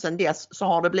har gått sedan dess så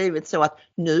har det blivit så att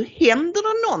nu händer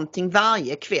det någonting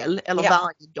varje kväll eller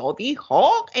varje dag. Vi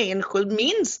har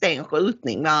minst en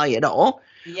skjutning varje dag.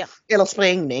 Eller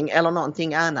sprängning eller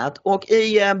någonting annat. Och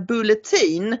i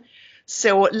Bulletin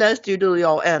så läste ju du och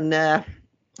jag en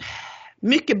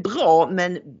mycket bra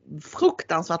men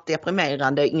fruktansvärt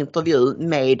deprimerande intervju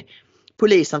med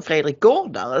polisen Fredrik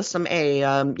Gårdare som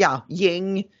är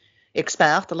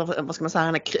gängexpert, eller vad ska man säga,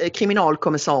 han är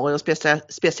kriminalkommissarie och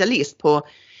specialist på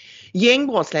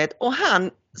gängbrottslighet, och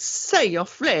han säger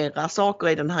flera saker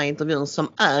i den här intervjun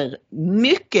som är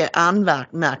mycket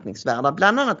anmärkningsvärda.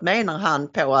 Bland annat menar han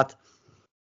på att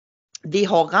vi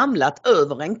har ramlat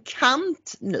över en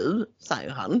kant nu, säger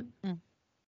han.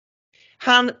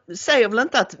 Han säger väl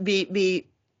inte att vi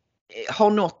har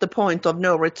nått the point of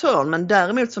no return, men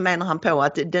däremot så menar han på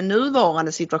att den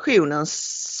nuvarande situationen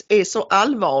är så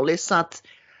allvarlig så att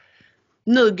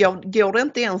nu går det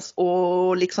inte ens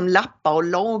att liksom lappa och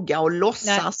laga och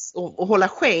låtsas och hålla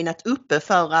skenet uppe,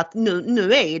 för att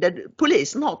nu är det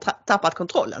polisen har tappat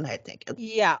kontrollen helt enkelt.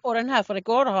 Ja, och den här Fredrik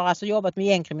Gårdare har alltså jobbat med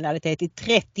gängkriminalitet i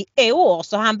 30 år,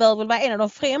 så han bör väl vara en av de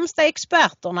främsta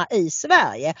experterna i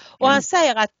Sverige. Och han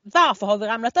säger att varför har vi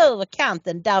ramlat över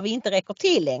kanten där vi inte räcker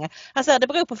till längre? Han säger att det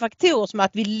beror på faktorer som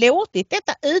att vi låtit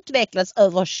detta utvecklas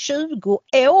över 20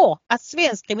 år. Att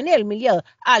svensk kriminell miljö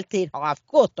alltid har haft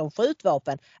gott om skjutvapen.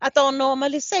 Att det har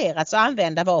normaliserats att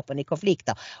använda vapen i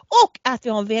konflikter, och att vi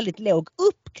har en väldigt låg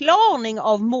uppklarning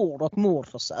av mord och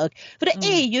mordförsök. För det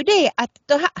är ju det att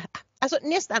alltså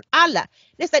nästan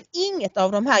inget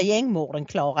av de här gängmorden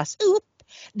klaras upp.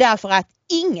 Därför att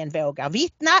ingen vågar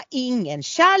vittna, ingen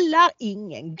kallar,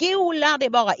 ingen golar, det är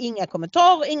bara inga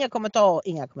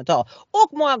kommentarer.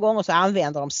 Och många gånger så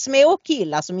använder de små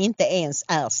killar som inte ens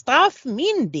är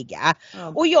straffmyndiga.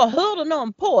 Och jag hörde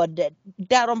någon podd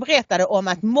där de berättade om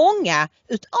att många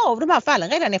utav de här fallen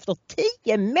redan efter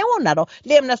 10 månader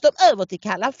lämnas de över till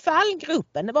kalla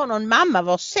fallgruppen. Det var någon mamma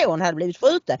vars son hade blivit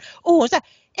skjuten, och hon sa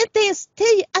inte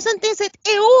ens ett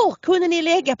år kunde ni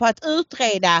lägga på att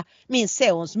utreda min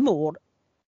sons mord.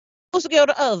 Och så går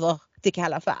det över till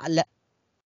kalla fall.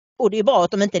 Och det är bra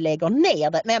att de inte lägger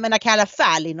ner det. Men jag menar, kalla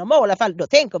fall i normala fall, då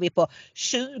tänker vi på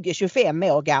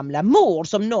 20-25 år gamla mord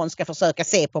som någon ska försöka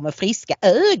se på med friska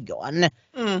ögon.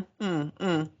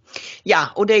 Ja,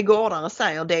 och det Gårdare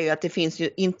säger, det är ju att det finns ju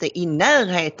inte i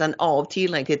närheten av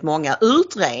tillräckligt många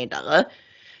utredare.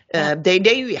 Det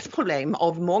är ju ett problem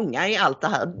av många i allt det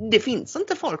här. Det finns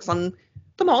inte folk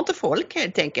de har inte folk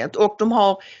helt enkelt, och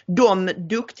de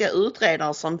duktiga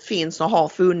utredare som finns och har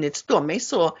funnits, de är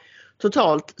så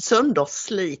totalt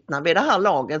sönderslitna vid det här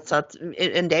laget så att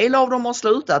en del av dem har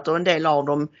slutat och en del av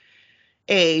dem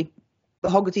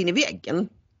har gått in i väggen.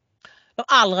 De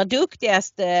allra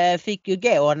duktigaste fick ju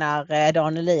gå när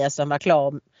Dan Eliasson var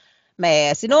klar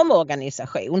med sin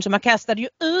omorganisation, så man kastade ju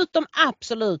ut de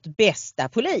absolut bästa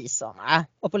poliserna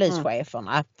och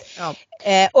polischeferna.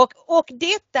 Och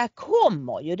detta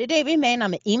kommer ju, det är det vi menar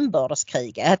med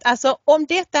inbördeskriget. Alltså om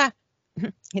detta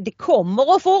det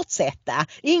kommer att fortsätta.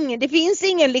 Det finns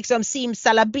ingen liksom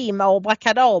simsalabim och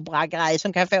abrakadabra grej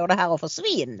som kan få det här att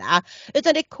försvinna.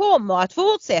 Utan det kommer att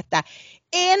fortsätta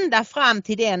ända fram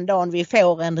till den dagen vi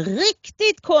får en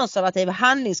riktigt konservativ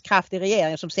handlingskraftig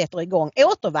regering som sätter igång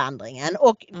återvandringen.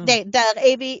 Och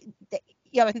där är vi,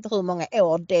 jag vet inte hur många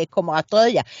år det kommer att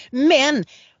dröja. Men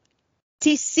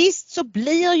till sist så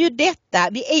blir ju detta,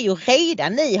 vi är ju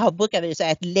redan brukar vi säga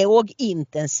ett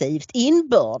lågintensivt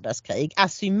inbördeskrig,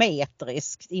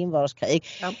 asymmetriskt inbördeskrig.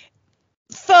 Ja.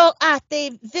 För att det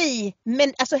är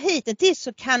men alltså hittills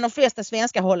så kan de flesta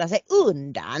svenskar hålla sig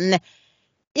undan.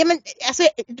 Ja men alltså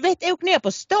du vet, åk ner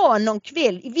på stan någon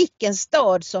kväll i vilken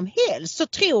stad som helst så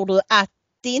tror du att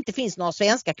det inte finns några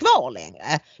svenskar kvar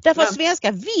längre. Därför att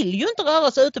svenskar vill ju inte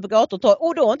röra sig ute på gator och torg.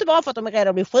 Och då inte bara för att de är rädda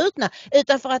att bli skjutna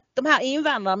utan för att de här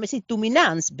invandrarna med sitt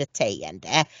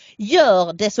dominansbeteende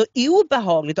gör det så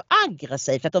obehagligt och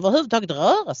aggressivt att överhuvudtaget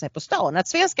röra sig på stan. Att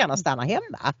svenskarna stannar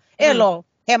hemma. Eller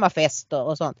hemmafester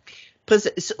och sånt.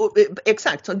 Precis,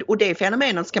 exakt. Och det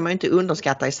fenomenet ska man ju inte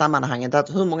underskatta i sammanhanget. Att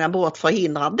hur många brott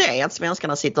förhindrar det? Att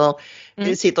svenskarna sitter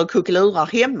och kucklurar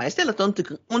hemma istället och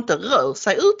inte rör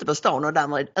sig ute på stan och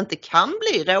därmed inte kan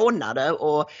bli rånade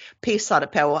och pissade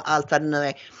på allt vad det nu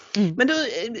är. Men då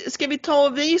ska vi ta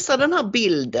och visa den här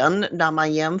bilden där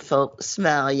man jämför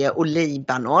Sverige och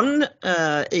Libanon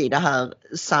i det här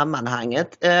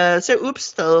sammanhanget. Så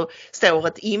uppstår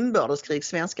ett inbördeskrig,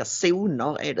 svenska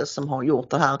zoner är det som har gjort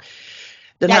det här.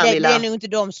 Det är nog inte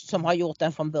de som har gjort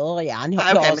den från början.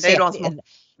 Men det är de som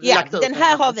den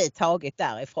här har vi tagit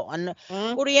därifrån.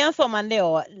 Och då jämför man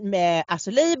då med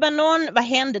Libanon. Vad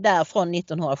hände där från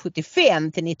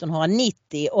 1975 till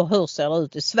 1990 och hur ser det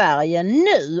ut i Sverige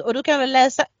nu? Och du kan väl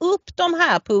läsa upp de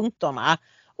här punkterna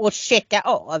och checka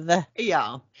av.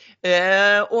 Ja,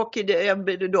 och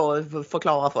då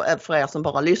förklara för er som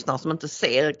bara lyssnar som inte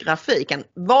ser grafiken.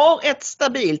 Var ett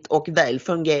stabilt och väl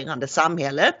fungerande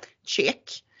samhälle,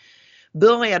 check.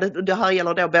 Det här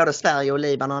gäller då både Sverige och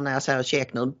Libanon när jag säger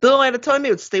check nu. Började ta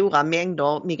emot stora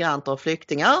mängder migranter och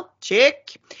flyktingar,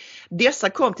 check. Dessa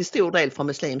kom till stor del från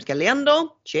muslimska länder,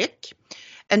 check.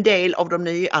 En del av de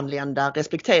nyanlända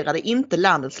respekterade inte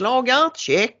landets lagar,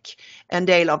 check. En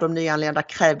del av de nyanlända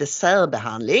krävde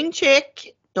särbehandling, check.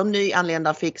 De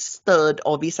nyanlända fick stöd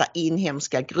av vissa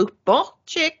inhemska grupper,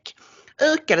 check.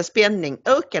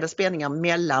 Ökade spänningar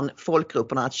mellan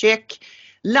folkgrupperna, check.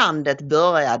 Landet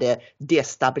började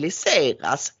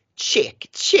destabiliseras,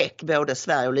 check, både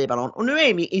Sverige och Libanon. Och nu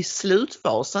är vi i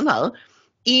slutfasen här.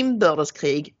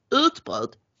 Inbördeskrig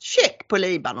utbröt, check på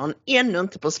Libanon, ännu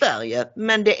inte på Sverige,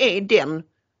 men det är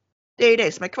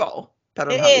det som är kvar på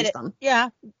den här listan.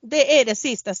 Ja, det är det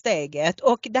sista steget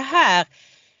och det här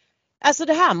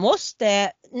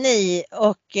måste ni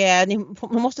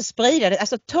måste sprida det,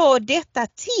 alltså ta detta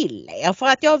till er för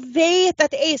att jag vet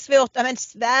att det är svårt, men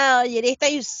Sverige, detta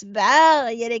är ju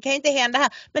Sverige, det kan ju inte hända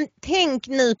här. Men tänk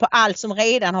nu på allt som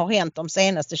redan har hänt de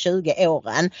senaste 20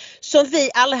 åren som vi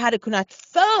aldrig hade kunnat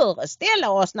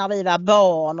föreställa oss när vi var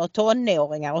barn och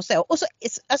tonåringar och så. Och så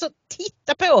alltså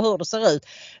titta på hur det ser ut.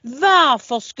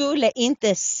 Varför skulle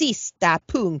inte sista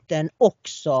punkten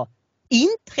också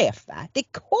inträffa? Det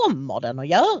kommer den att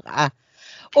göra.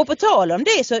 Och på tal om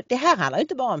det så det här handlar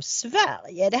inte bara om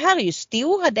Sverige. Det här är ju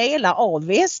stora delar av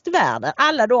västvärlden.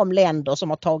 Alla de länder som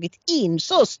har tagit in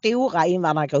så stora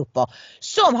invandrargrupper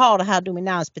som har det här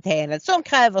dominansbeteendet, som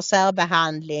kräver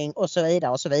särbehandling och så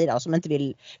vidare och som inte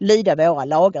vill lyda våra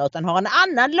lagar utan har en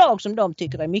annan lag som de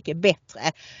tycker är mycket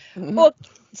bättre. Och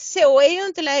så är ju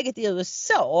inte läget i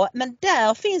USA, men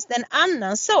där finns det en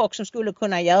annan sak som skulle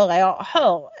kunna göra. Jag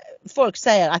hör folk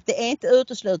säger att det är inte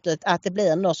uteslutet att det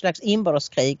blir något slags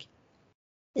inbördeskrig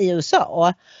i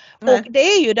USA. Och det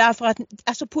är ju därför att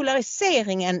alltså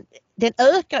polariseringen den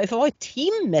ökar ju för varje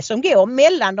timme som går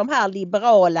mellan de här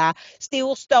liberala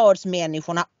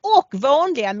storstadsmänniskorna och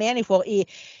vanliga människor i,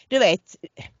 du vet,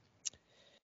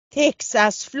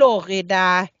 Texas,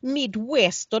 Florida,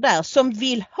 Midwest och där som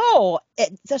vill ha,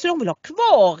 alltså de vill ha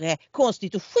kvar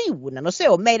konstitutionen och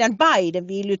så, medan Biden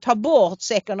vill ju ta bort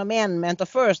Second Amendment och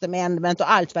First Amendment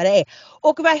och allt vad det är.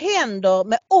 Och vad händer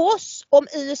med oss om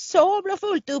USA blir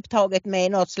fullt upptaget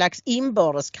med något slags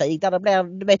inbördeskrig där det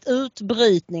blir, du vet,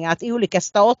 utbrytningar, att olika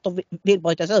stater vill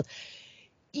brytas ut?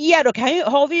 Ja, då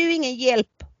har vi ju ingen hjälp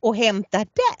att hämta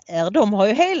där. De har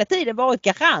ju hela tiden varit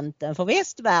garanten för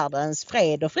västvärldens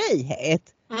fred och frihet.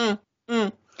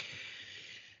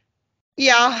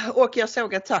 Ja, och jag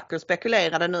såg att Taco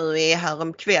spekulerade nu här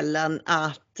om kvällen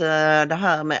att det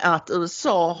här med att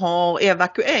USA har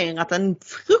evakuerat en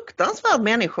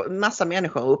fruktansvärd massa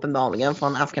människor uppenbarligen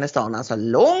från Afghanistan. Alltså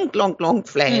långt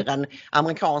fler än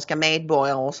amerikanska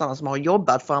medborgare och sådana som har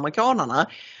jobbat för amerikanerna.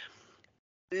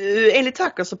 Enligt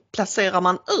Taco så placerar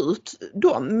man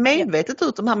medvetet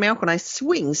ut de här människorna i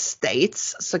swing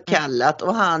states så kallat,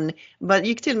 och han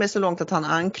gick till med så långt att han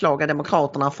anklagade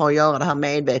demokraterna för att göra det här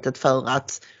medvetet för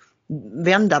att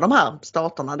vända de här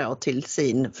staterna då till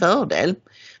sin fördel.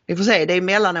 Vi får se, det är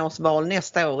mellanårsval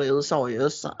nästa år i USA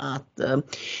just att,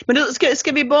 men då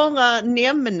ska vi bara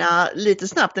nämna lite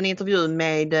snabbt en intervju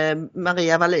med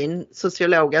Maria Wallin,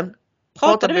 sociologen.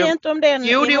 Pratade vi inte om den?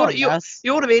 Jo,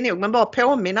 gjorde vi nog, men bara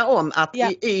påminna om att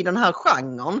i den här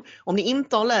genren, om ni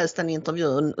inte har läst den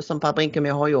intervjun som Per Brinkeby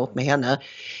har gjort med henne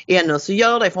ännu, så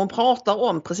gör det, för hon pratar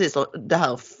om precis det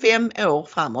här 5 år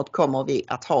framåt kommer vi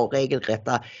att ha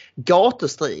regelrätta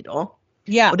gatustrider.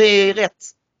 Ja. Och det är rätt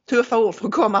tuffa ord för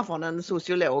att komma från en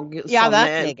sociolog som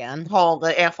har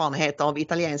erfarenhet av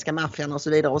italienska maffian och så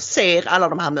vidare och ser alla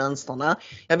de här mönsterna.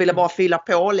 Jag ville bara fylla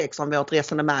på liksom vårt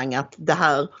resonemang att det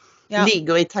här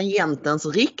ligger i tangentens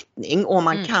riktning. Om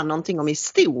man kan någonting om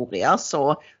historia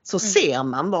så ser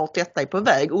man vart detta är på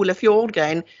väg. Olle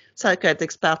Fjordgren,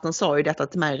 säkerhetsexperten, sa ju detta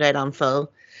till mig redan för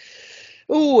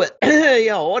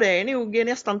det är nog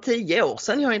nästan 10 år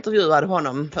sedan jag intervjuade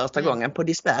honom första gången på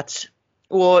Dispatch.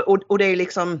 Och det är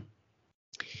liksom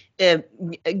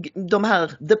de här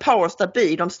the powers that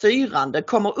be, de styrande,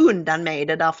 kommer undan med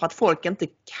det därför att folk inte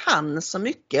kan så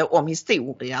mycket om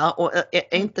historia och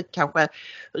är inte kanske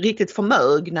riktigt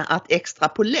förmögna att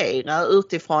extrapolera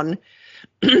utifrån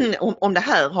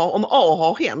om A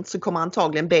har hänt så kommer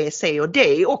antagligen B, C och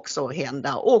D också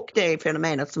hända, och det är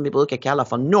fenomenet som vi brukar kalla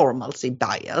för normalcy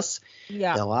bias.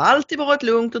 Ja. Det har alltid varit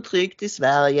lugnt och tryggt i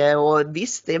Sverige, och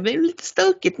visst, det är väl lite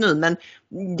stökigt nu, men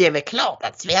det är väl klart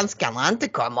att svenskarna inte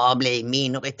kommer att bli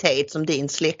minoritet som din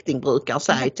släkting brukar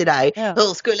säga till dig. Ja.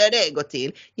 Hur skulle det gå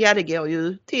till? Ja, det går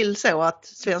ju till så att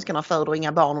svenskarna föder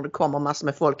inga barn och det kommer massor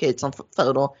med folk hit som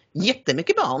föder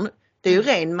jättemycket barn. Det är ju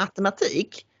ren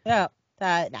matematik. Ja.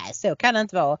 Nej, så kan det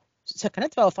inte vara. Så kan det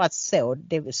inte vara, för att så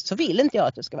vill inte jag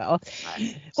att det ska vara.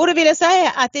 Nej. Och då vill jag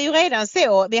säga att det är ju redan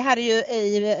så. Vi hade ju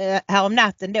här om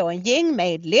natten då en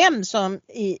gängmedlem som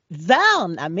i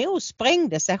Värnamo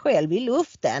sprängde sig själv i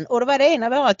luften. Och det var det en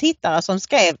av våra tittare som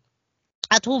skrev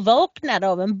att hon vaknade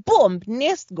av en bomb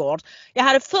nästgård. Jag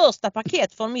hade första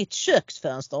paket från mitt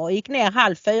köksfönster och gick ner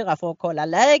 3:30 för att kolla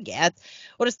läget.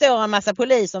 Och det står en massa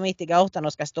poliser mitt i gatan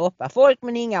och ska stoppa folk,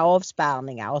 men inga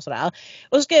avspärrningar och sådär.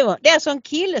 Och så skriver hon, det är alltså en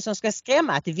kille som ska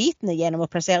skrämma ett vittne genom att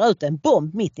placera ut en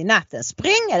bomb mitt i natten.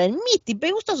 Spränga den mitt i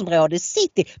bostadsområdet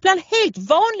city bland helt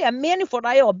vanliga människor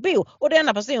där jag bor. Och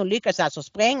denna person lyckas alltså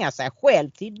spränga sig själv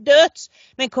till döds.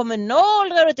 Men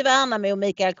kommunalrådet i Värnamo,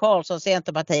 Mikael Karlsson,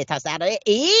 Centerpartiet, har sagt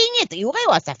det är inget att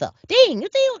oroa sig för. Det är inget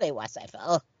att oroa sig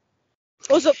för.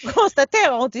 Och så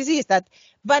konstaterar hon till sist att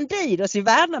bandidos i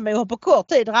Värnamo har på kort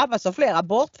tid drabbats av flera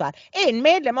bortfall. En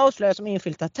medlem avslöjas som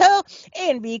infiltratör,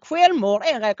 en begick självmord,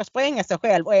 en råkar spränga sig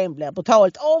själv och en blir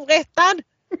brutalt avrättad.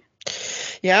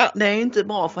 Ja, det är inte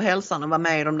bra för hälsan att vara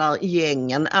med i de där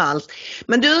gängen alls.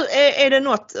 Men du, är det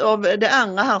något av det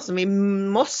andra här som vi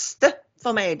måste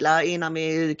förmedla innan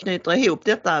vi knyter ihop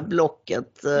detta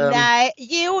blocket? Nej,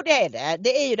 jo det är det.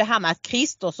 Det är ju det här med att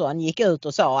Kristersson gick ut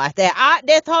och sa att det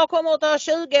kommer att ta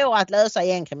 20 år att lösa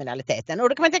gängkriminaliteten. Och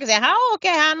då kan man tänka sig,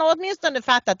 han har åtminstone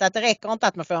fattat att det räcker inte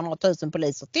att man får några tusen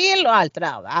poliser till och allt det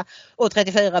där, va? Och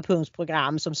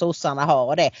 34-punktsprogram som sossarna har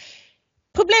och det.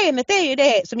 Problemet är ju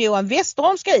det som Johan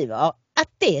Westerholm skriver, att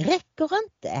det räcker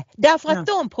inte. Därför att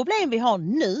de problem vi har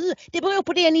nu, det beror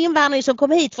på den invandring som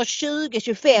kom hit för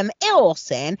 20-25 år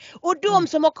sedan. Och de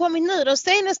som har kommit nu de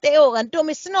senaste åren, de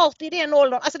är snart i den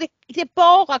åldern. Alltså det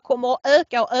bara kommer att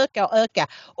öka.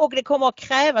 Och det kommer att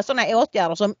kräva sådana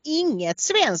åtgärder som inget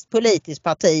svenskt politiskt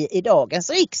parti i dagens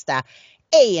riksdag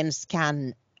ens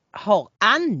har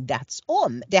andats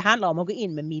om. Det handlar om att gå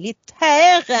in med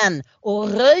militären och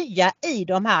röja i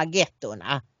de här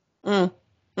gettorna.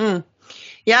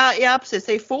 Ja, precis.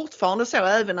 Det är fortfarande så,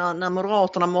 även när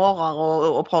Moderaterna morrar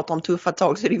och pratar om tuffa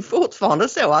tag, så är det fortfarande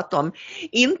så att de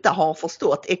inte har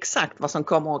förstått exakt vad som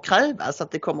kommer att krävas.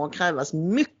 Att det kommer att krävas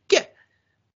mycket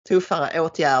tuffare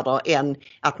åtgärder än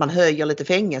att man höjer lite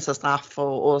fängelsestraff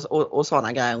och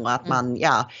sådana grejer. Att man,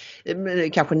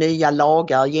 kanske nya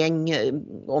lagar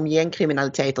om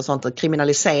gängkriminalitet och sånt, och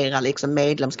kriminalisera liksom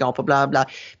medlemskap och bla bla.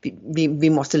 Vi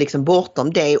måste liksom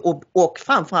bortom det, och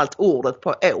framförallt ordet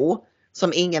på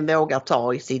som ingen vågar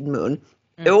ta i sin mun.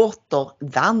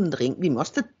 Återvandring. Vi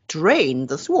måste drain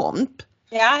the swamp.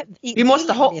 Ja, vi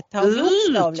måste ha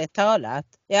bokstavligt talat.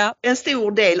 Ja. En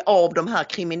stor del av de här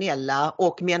kriminella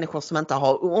och människor som inte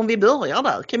har, om vi börjar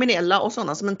där, kriminella och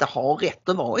sådana som inte har rätt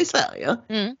att vara i Sverige.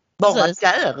 Bara precis.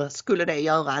 där skulle det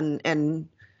göra en...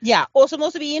 Ja, och så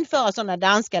måste vi införa sådana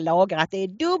danska lagar att det är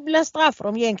dubbla straff för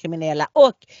de gängkriminella.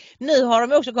 Och nu har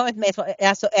de också kommit med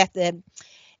alltså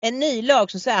en ny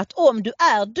lag som säger att om du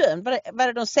är dömd, vad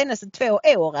är de senaste 2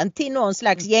 åren till någon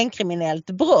slags gängkriminellt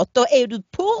brott, då är du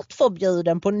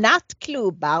portförbjuden på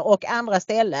nattklubbar och andra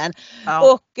ställen.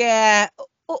 Ja. Och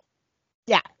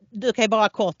ja, du kan ju bara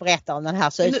kort berätta om den här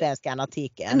sydsvenskan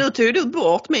artikeln. Nu tog du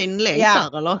bort min länk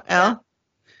här, eller? Ja.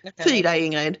 Fy dig,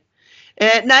 Ingrid.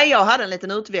 Nej, jag hade en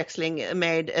liten utväxling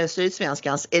med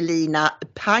Sydsvenskans Elina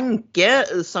Panke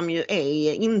som ju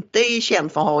inte är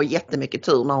känd för att ha jättemycket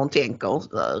tur när hon tänker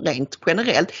rent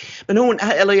generellt. Men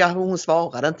hon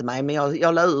svarade inte mig, men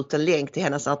jag la ut en länk till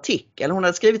hennes artikel. Hon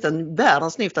hade skrivit en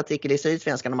världens artikel i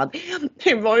Sydsvenskan om att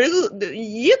det var ju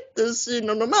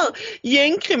jättesynd om de här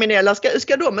gängkriminella.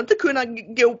 Ska de inte kunna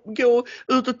gå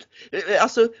ut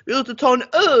och ta en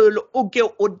öl och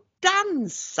gå och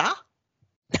dansa?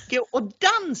 Gå och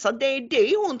dansa, det är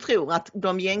det hon tror att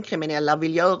de gängkriminella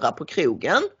vill göra på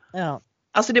krogen. Ja.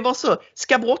 Alltså det var så,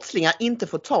 ska brottslingar inte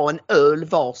få ta en öl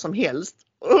var som helst?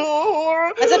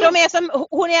 Alltså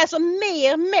hon är alltså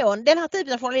mer mån, den här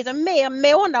typen av journalister mer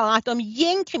måna om att de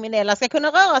gängkriminella ska kunna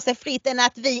röra sig fritt än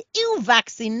att vi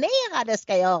ovaccinerade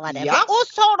ska göra det. Ja. För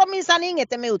oss har de minsann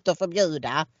inget emot att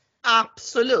förbjuda.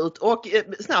 Absolut, och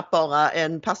snabbt bara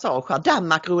en passage här.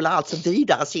 Danmark rullar alltså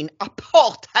vidare sin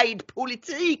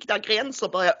apartheidpolitik där gränser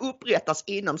börjar upprättas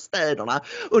inom städerna.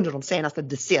 Under de senaste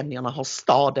decennierna har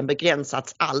staden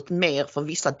begränsats allt mer för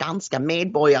vissa danska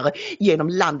medborgare genom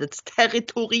landets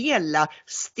territoriella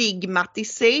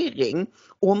stigmatisering.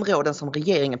 Områden som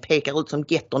regeringen pekar ut som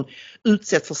getton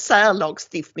utsätts för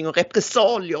särlagstiftning och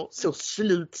repressalier, så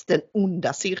sluts den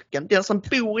onda cirkeln. Den som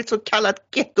bor i ett så kallat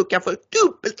getto kan få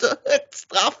dubbelt så högt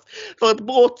straff för ett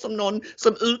brott som någon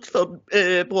som utför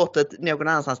brottet någon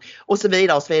annanstans. Och så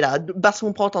vidare och så vidare.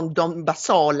 Hon pratar om de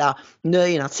basala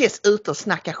nöjena. Ses ut och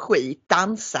snacka skit,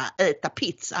 dansa, äta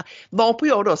pizza. Varpå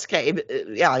jag då skrev,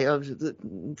 jag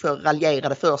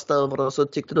raljerade först över det och så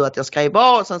tyckte du att jag skrev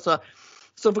bra och sen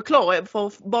så förklarar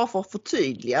jag bara för att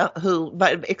förtydliga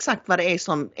exakt vad det är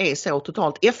som är så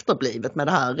totalt efterblivet med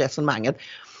det här resonemanget.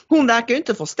 Hon verkar ju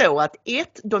inte förstå att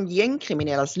de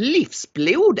gängkriminellas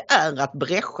livsblod är att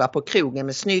bräscha på krogen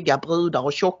med snygga brudar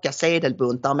och tjocka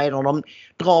sedelbuntar medan de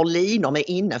drar linor med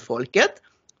innefolket.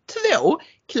 2.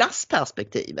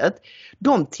 Klassperspektivet.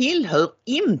 De tillhör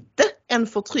inte en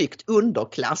förtryckt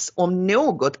underklass, om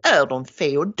något är de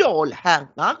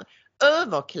feodalherrar,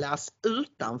 överklass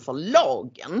utanför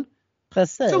lagen.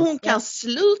 Precis. Så hon kan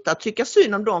sluta tycka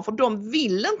synd om dem, för de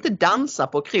vill inte dansa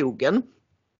på krogen.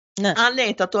 Nej.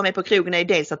 Anledningen till att de är på krogen är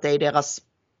dels att det är deras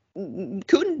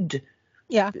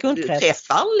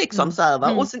kundträffar liksom så här,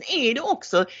 va? Och sen är det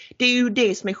också, det är ju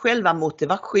det som är själva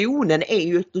motivationen, är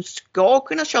ju att du ska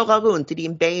kunna köra runt i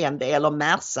din BMW eller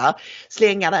Merca,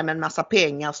 slänga dig med en massa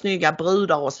pengar, snygga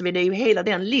brudar och så vidare. Det är ju hela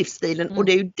den livsstilen och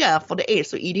det är ju därför det är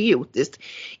så idiotiskt,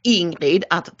 Ingrid,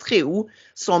 att tro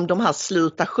som de här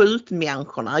sluta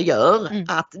skjutmänniskorna gör,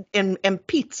 att en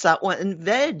pizza och en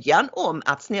vädjan om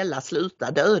att snälla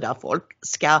sluta döda folk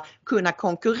ska kunna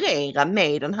konkurrera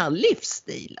med den här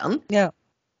livsstilen. Ja.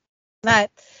 Nej,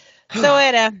 så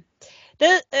är det.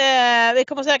 Du, vi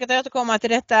kommer säkert att återkomma till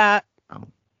detta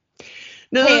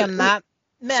tema.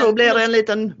 Men så blir det en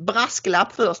liten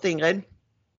brasklapp först, Ingrid.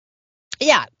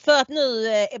 Ja, för att nu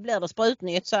blir det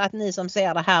sprutnytt, så att ni som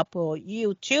ser det här på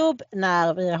YouTube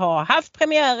när vi har haft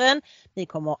premiären, ni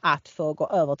kommer att få gå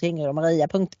över till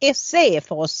ingridomaria.se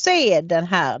för att se det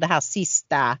här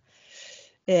sista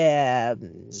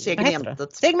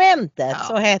segmentet, ja.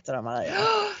 Så heter det, Maria.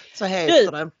 Så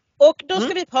heter det. Och då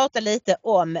ska vi prata lite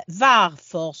om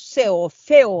varför så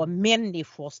få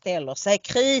människor ställer sig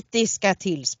kritiska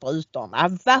till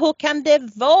sprutorna. Hur kan det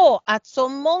vara att så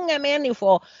många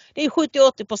människor, det är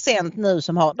 70-80% nu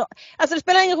som har, alltså det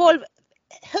spelar ingen roll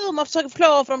hur man försöker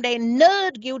förklara för dem, det är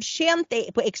nödgodkänt, det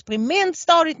är på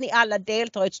experimentstadiet, ni alla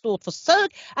deltar i ett stort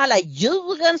försök. Alla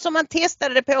djuren som man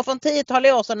testade det på för 10-tal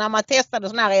år sedan när man testade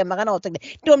sådana här mRNA,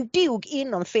 de dog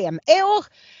inom 5 år.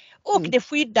 Och det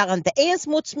skyddar inte ens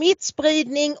mot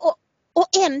smittspridning och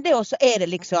ändå så är det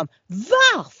liksom,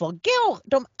 varför går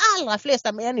de allra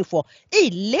flesta människor i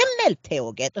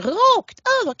lämmeltåget rakt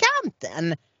över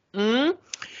kanten?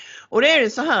 Och det är ju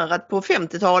så här att på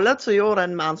 50-talet så gjorde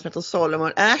en man som heter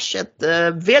Solomon Asch ett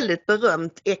väldigt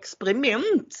berömt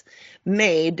experiment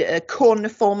med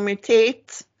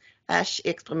konformitet.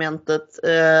 Ash-experimentet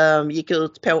gick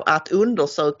ut på att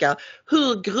undersöka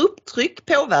hur grupptryck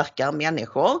påverkar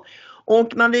människor.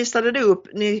 Och man visade det upp,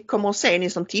 ni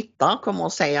som tittar kommer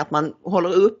att se att man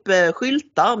håller upp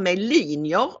skyltar med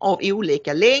linjer av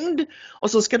olika längd.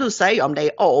 Och så ska du säga om det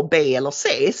är A, B eller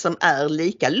C som är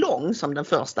lika lång som den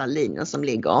första linjen som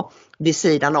ligger vid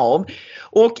sidan av.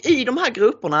 Och i de här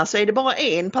grupperna så är det bara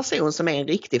en person som är en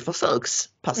riktig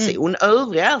försöksperson.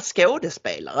 Övriga är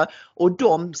skådespelare och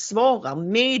de svarar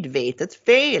medvetet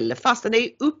fel. Fast det är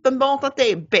uppenbart att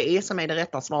det är B som är det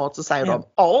rätta svaret så säger de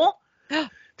A.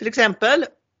 Till exempel,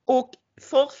 och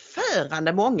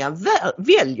förfärande många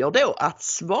väljer då att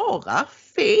svara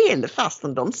fel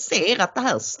fastän de ser att det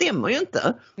här stämmer ju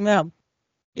inte. Ja.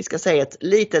 Vi ska se ett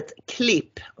litet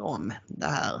klipp om det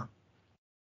här.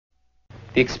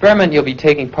 The experiment you'll be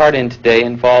taking part in today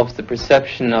involves the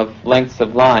perception of lengths of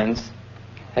lines.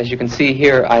 As you can see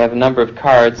here, I have a number of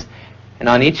cards, and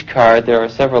on each card there are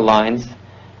several lines.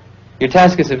 Your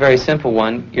task is a very simple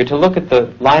one. You're to look at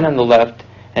the line on the left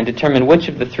and determine which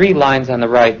of the three lines on the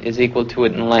right is equal to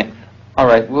it in length. All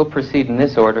right, we'll proceed in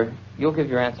this order. You'll give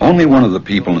your answer. Only one of the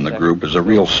people in the group is a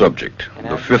real subject,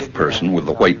 the fifth person with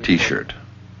the white t-shirt.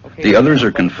 The others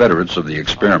are confederates of the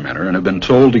experimenter and have been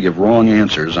told to give wrong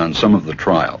answers on some of the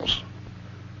trials.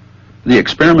 The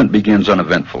experiment begins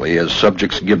uneventfully as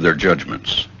subjects give their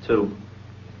judgments. 2,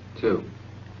 2,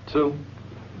 2,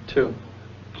 2,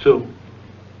 2.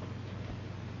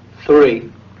 3,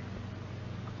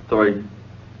 3.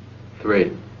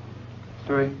 3,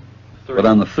 3. But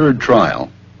on the third trial,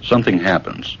 something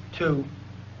happens. 2,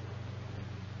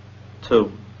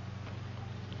 2,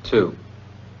 2,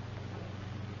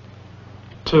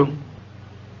 2,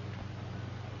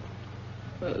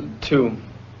 2.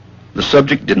 The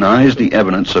subject denies the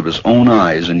evidence of his own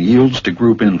eyes and yields to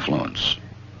group influence.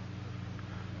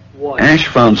 Ash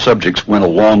found subjects went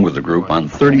along with the group on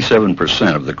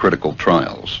 37% of the critical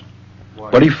trials.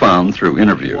 But he found through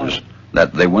interviews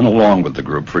that they went along with the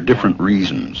group for different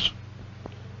reasons.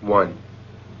 1.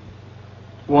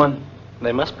 1.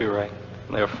 They must be right.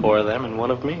 There are 4 of them and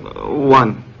 1 of me.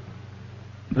 1.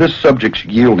 This subject's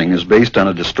yielding is based on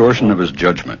a distortion of his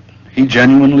judgment. He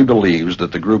genuinely believes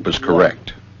that the group is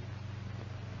correct.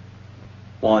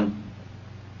 1.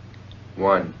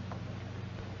 1.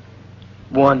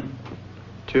 1.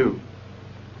 2.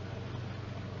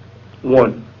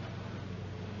 1.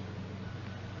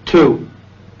 2.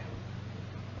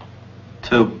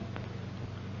 2.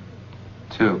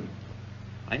 2.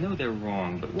 I know they're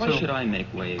wrong, but why should I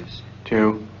make waves?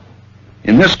 2.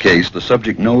 In this case, the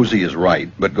subject knows he is right,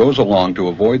 but goes along to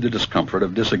avoid the discomfort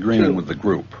of disagreeing with the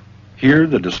group. Here,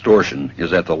 the distortion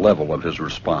is at the level of his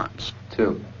response.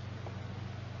 2.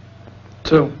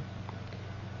 2.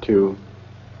 2.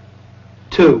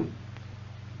 2.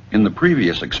 In the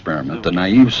previous experiment, the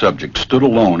naive subject stood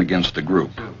alone against the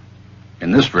group.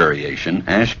 In this variation,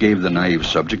 Ash gave the naive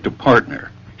subject a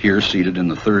partner, here seated in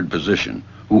the third position,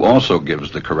 who also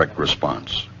gives the correct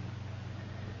response.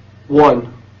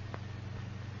 1.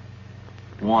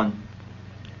 1.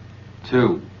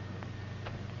 2.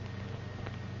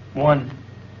 1.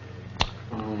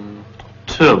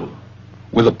 2.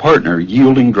 With a partner,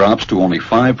 yielding drops to only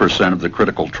 5% of the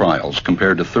critical trials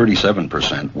compared to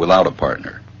 37% without a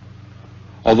partner.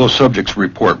 Although subjects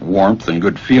report warmth and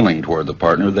good feeling toward the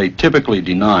partner, they typically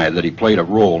deny that he played a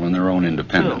role in their own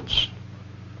independence.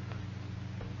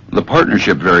 The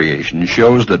partnership variation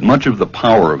shows that much of the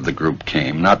power of the group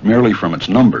came not merely from its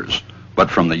numbers,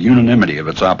 but from the unanimity of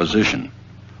its opposition.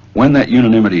 When that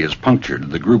unanimity is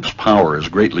punctured, the group's power is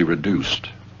greatly reduced.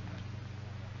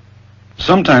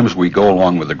 Sometimes we go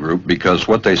along with the group because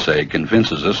what they say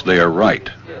convinces us they are right.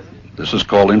 This is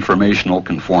called informational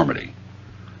conformity.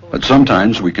 But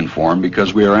sometimes we conform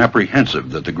because we are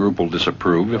apprehensive that the group will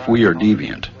disapprove if we are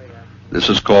deviant. This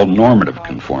is called normative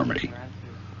conformity.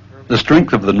 The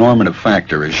strength of the normative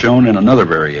factor is shown in another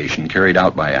variation carried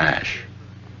out by Ash.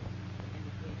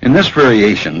 In this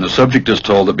variation, the subject is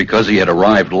told that because he had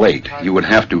arrived late, he would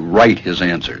have to write his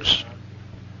answers.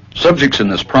 Subjects in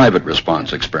this private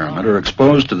response experiment are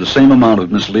exposed to the same amount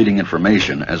of misleading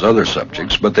information as other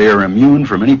subjects, but they are immune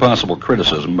from any possible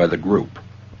criticism by the group.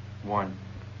 1.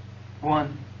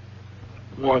 1.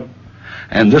 1.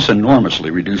 And this enormously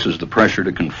reduces the pressure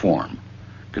to conform.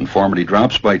 Conformity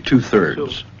drops by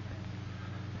 2/3.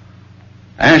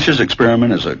 Ash's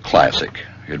experiment is a classic.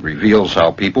 It reveals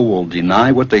how people will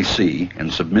deny what they see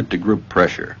and submit to group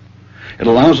pressure. It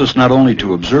allows us not only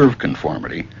to observe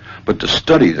conformity, but to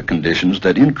study the conditions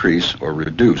that increase or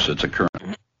reduce its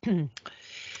occurrence.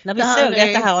 När vi såg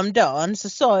detta här om dagen så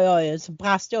sa jag ju, så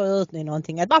brast jag ut i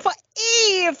någonting att man får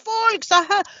är folk så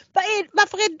här.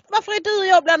 Varför är du och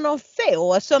jag bland de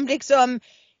få som liksom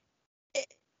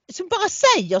som bara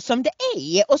säger som det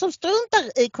är och som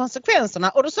struntar i konsekvenserna.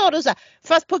 Och då sa du så här,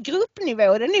 fast på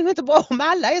gruppnivå är det nog inte bra om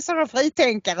alla är sådana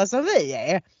fritänkare som vi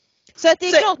är. Så att det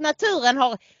är klart naturen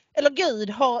har, eller Gud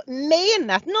har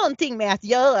menat någonting med att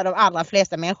göra de allra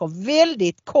flesta människor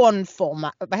väldigt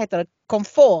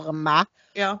konforma.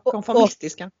 Ja,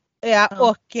 konformistiska.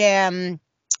 Och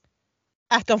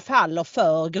att de faller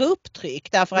för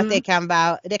grupptryck därför att det kan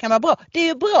vara bra. Det är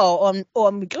ju bra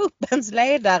om gruppens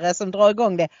ledare som drar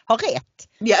igång det har rätt.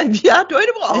 Ja, då är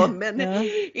det bra, men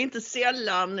inte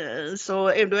sällan så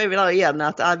då är vi där igen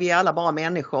att vi är alla bara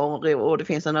människor och det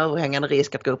finns en överhängande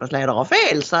risk att gruppens ledare har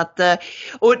fel. Så att,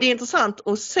 och det är intressant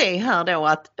att se här då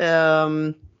att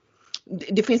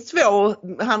det finns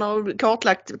han har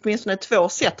kartlagt åtminstone 2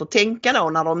 sätt att tänka då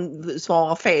när de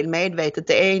svarar fel medvetet.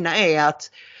 Det ena är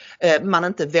att man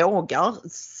inte vågar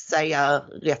säga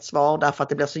rätt svar därför att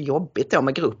det blir så jobbigt då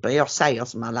med gruppen. Jag säger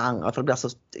som alla andra för det blir så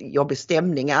jobbig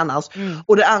stämning annars.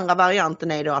 Och den andra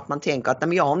varianten är då att man tänker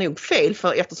att jag har nog fel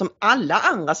för eftersom alla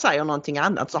andra säger någonting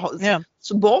annat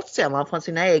så bortser man från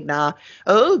sina egna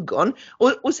ögon.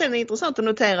 Och sen är det intressant att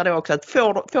notera då också att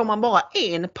får man bara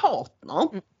en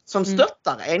partner som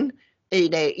stöttar en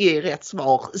i rätt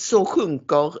svar så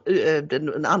sjunker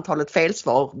antalet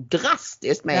felsvar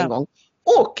drastiskt med en gång.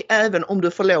 Och även om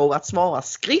du får lov att svara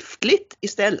skriftligt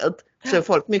istället så är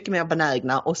folk mycket mer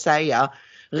benägna att säga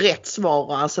rätt svar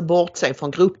och alltså bortse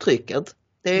från grupptrycket.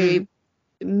 Det är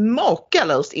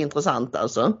makalöst intressant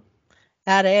alltså.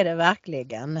 Ja, det är det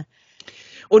verkligen.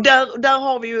 Och där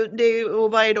har vi ju det,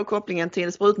 och vad är då kopplingen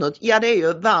till sprutnytt? Ja, det är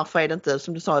ju varför är det inte,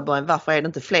 som du sa i början, varför är det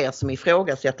inte fler som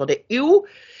ifrågasätter det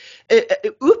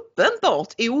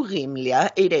uppenbart orimliga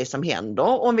i det som händer.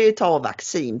 Om vi tar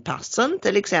vaccinpassen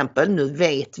till exempel. Nu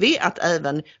vet vi att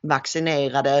även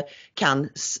vaccinerade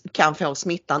kan få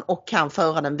smittan och kan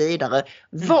föra den vidare.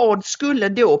 Vad skulle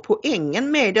då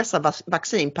poängen med dessa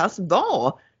vaccinpass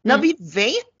vara? När vi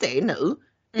vet det nu.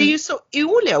 Det är ju så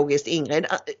ologiskt, Ingrid.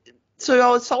 Så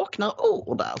jag saknar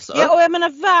ord alltså. Ja, och jag menar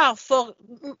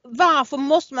varför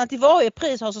måste man till varje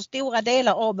pris ha så stora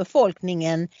delar av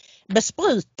befolkningen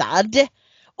besprutad?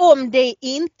 Om det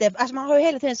inte, alltså man har ju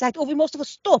hela tiden sagt vi måste få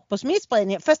stopp på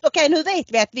smittspridningen. Fast nu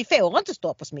vet vi att vi får inte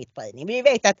stopp på smittspridning. Vi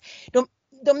vet att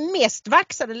de mest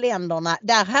vaxade länderna,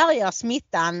 där härjar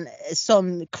smittan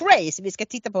som crazy. Vi ska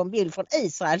titta på en bild från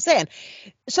Israel sen.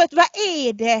 Så att vad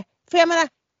är det? För jag menar,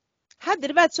 hade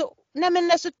det varit så, nej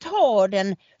men alltså ta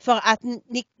den för att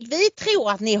vi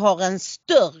tror att ni har en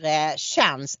större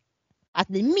chans att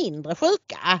bli mindre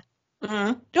sjuka.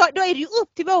 Då är det ju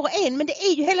upp till var och en, men det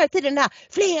är ju hela tiden där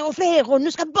fler och fler och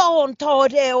nu ska barn ta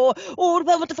det och då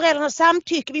behöver inte föräldrarna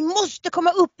samtycke. Vi måste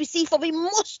komma upp i siffror, vi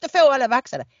måste få alla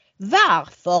vaxade.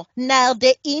 Varför när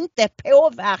det inte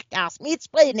påverkar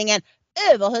smittspridningen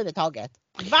överhuvudtaget?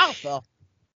 Varför?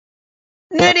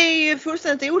 Nej, det är ju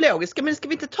fullständigt ologiskt. Men ska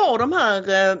vi inte ta de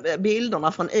här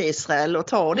bilderna från Israel och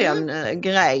ta den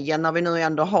grejen när vi nu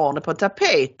ändå har det på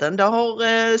tapeten. Det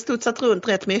har studsat runt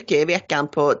rätt mycket i veckan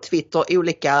på Twitter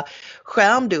olika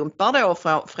skärmdumpar då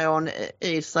från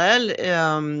Israel.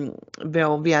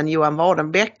 Vår vän Johan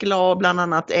Wadenbeck la bland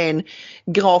annat en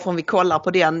graf, om vi kollar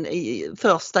på den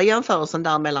första jämförelsen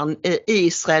där mellan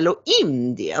Israel och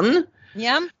Indien.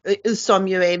 Ja. Som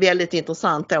ju är väldigt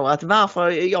intressant då, att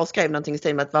jag skrev någonting i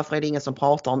stil med att varför är det ingen som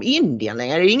pratar om Indien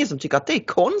längre? Det är ingen som tycker att det är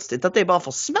konstigt att det bara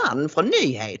försvann från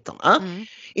nyheterna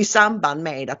i samband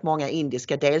med att många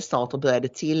indiska delstater började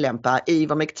tillämpa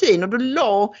ivermectin. Och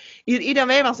då i den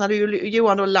vevan så hade ju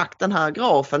Johan då lagt den här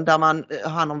grafen där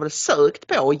han har väl sökt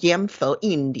på och jämför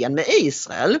Indien med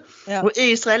Israel. Ja. Och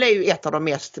Israel är ju ett av de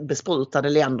mest besprutade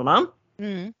länderna.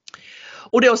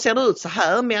 Och då ser det ut så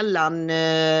här mellan, det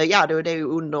är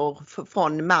ju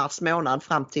från mars månad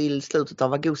fram till slutet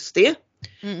av augusti.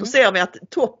 Då ser vi att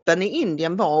toppen i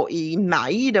Indien var i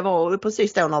maj. Det var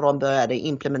precis då när de började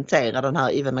implementera den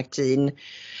här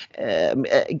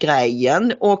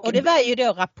ivermectin-grejen. Och det var ju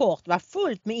då Rapport var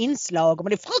fullt med inslag om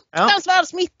det fruktansvärd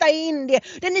smitta i Indien.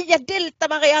 Den nya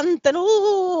delta-varianten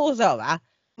och så va.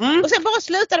 Och sen bara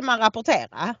slutade man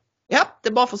rapportera. Ja,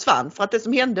 det bara försvann. För att det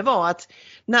som hände var att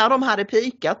när de hade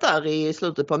pikat där i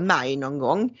slutet på maj någon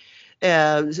gång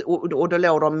och då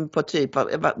låg de på typ,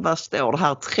 vad står det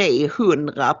här,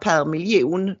 300 per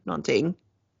miljon någonting.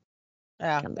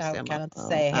 Ja, jag kan inte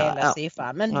säga hela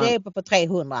siffran, men det är på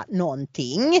 300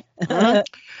 någonting.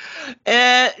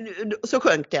 Så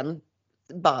sjönk den.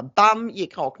 Bara bam,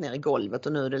 gick rakt ner i golvet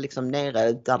och nu är det liksom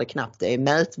nere där det knappt är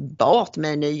mätbart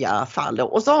med nya fall.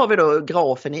 Och så har vi då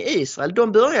grafen i Israel.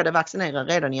 De började vaccinera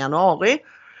redan i januari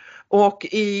Och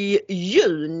i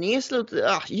juli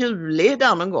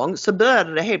där någon gång så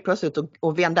började det helt plötsligt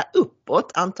att vända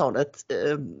uppåt, antalet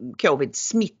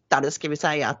covid-smittade ska vi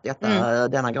säga att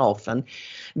denna grafen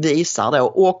visar då.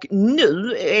 Och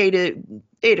nu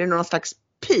är det någon slags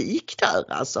peak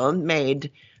där alltså nu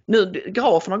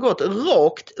grafen har gått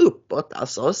rakt uppåt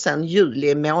alltså sen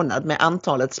juli månad med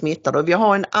antalet smittade och vi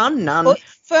har en annan. Och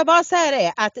får jag bara säga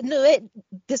det att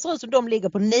det ser ut som de ligger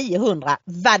på 900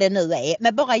 vad det nu är,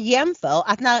 men bara jämför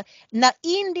att när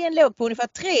Indien låg på ungefär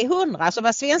 300 så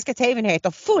var svenska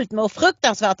tv-nyheter fullt med hur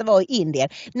fruktansvärt det var i Indien.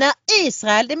 När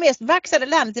Israel, det mest vaxade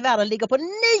landet i världen, ligger på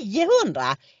 900.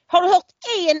 Har du hört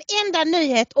en enda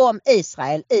nyhet om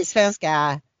Israel i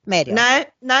svenska medier?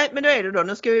 Nej, men då är det då.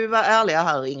 Nu ska vi vara ärliga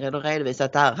här Ingrid och redovisa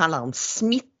att det här handlar om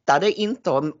smittade, inte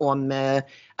om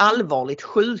allvarligt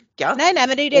sjuka. Nej,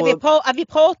 men det är ju det vi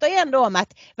pratar ju ändå om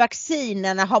att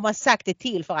vaccinerna har man sagt det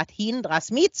till för att hindra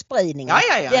smittspridningen.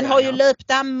 Den har ju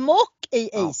löpt amok i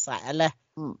Israel.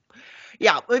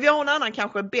 Ja, och vi har en annan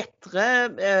kanske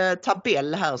bättre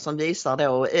tabell här som visar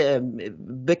då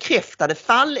bekräftade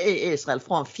fall i Israel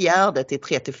från 4 till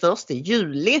 31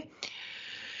 juli.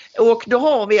 Och då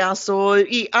har vi alltså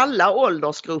i alla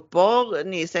åldersgrupper,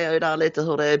 ni ser ju där lite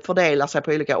hur det fördelar sig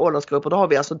på olika åldersgrupper, då har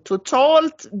vi alltså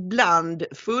totalt bland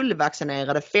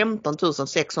fullvaccinerade 15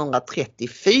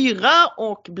 634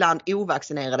 och bland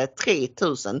ovaccinerade 3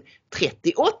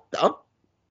 038.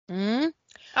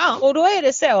 Ja. Och då är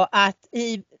det så att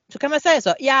så kan man säga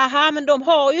så, jaha men de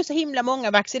har ju så himla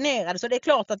många vaccinerade så det är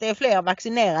klart att det är fler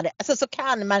vaccinerade. Alltså så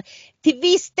kan man, till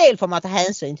viss del får man ta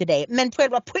hänsyn till det. Men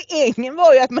själva poängen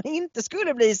var ju att man inte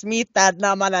skulle bli smittad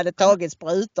när man hade tagit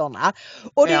sprutorna.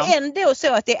 Och det är ändå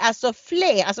så att det är alltså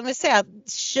fler, alltså om vi säger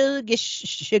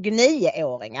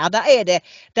 20-29-åringar, där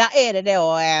är det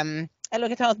då eller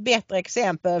jag kan ta ett bättre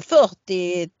exempel,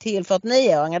 40 till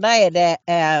 49-åringar, där är det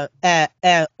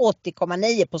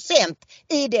 80,9%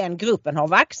 i den gruppen har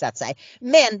vaxat sig.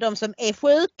 Men de som är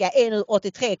sjuka är nu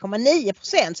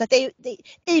 83,9%. Så att i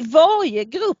varje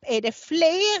grupp är det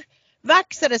fler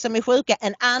vaxade som är sjuka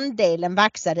än andelen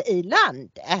vaxade i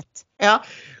landet. Ja,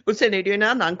 och sen är det ju en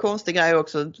annan konstig grej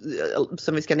också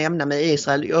som vi ska nämna med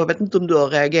Israel. Jag vet inte om du har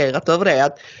reagerat över det,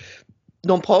 att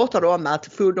de pratade om att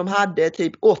de hade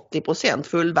typ 80%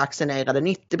 fullvaccinerade,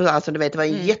 90%, alltså du vet det var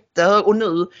jättehög och nu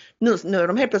är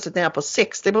de helt plötsligt nere på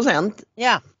 60%.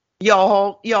 Ja. Jag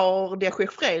har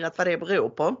dechiffrerat vad det beror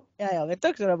på. Ja, jag vet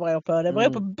också vad det beror på. Det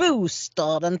beror på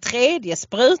booster, den 3:e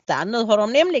sprutan. Nu har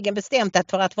de nämligen bestämt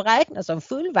att för att få räknas som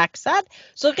fullvaxad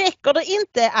så räcker det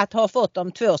inte att ha fått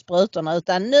de 2 sprutorna,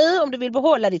 utan nu om du vill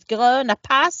behålla ditt gröna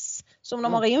pass som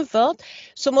de har infört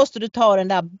så måste du ta den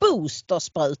där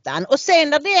boostersprutan. Och sen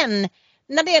när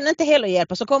den inte heller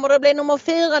hjälper så kommer det bli nummer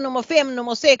 4, nummer 5,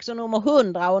 nummer 6 och nummer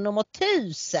 100 och nummer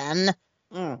 1000.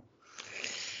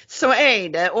 Så är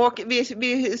det, och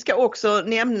vi ska också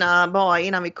nämna bara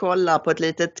innan vi kollar på ett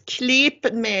litet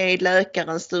klipp med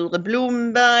läkaren Sture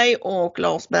Blomberg och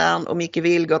Lars Bern och Micke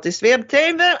Wilgert i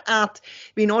Swebb-TV att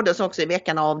vi nåddes också i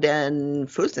veckan av den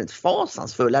fullständigt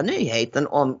fasansfulla nyheten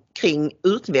kring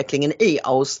utvecklingen i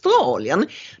Australien.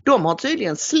 De har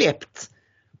tydligen släppt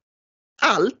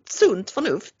allt sunt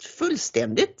förnuft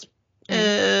fullständigt.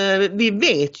 Vi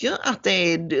vet ju att det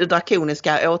är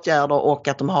drakoniska åtgärder och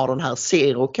att de har den här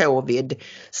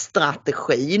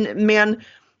zero-covid-strategin, men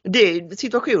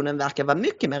situationen verkar vara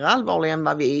mycket mer allvarlig än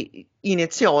vad vi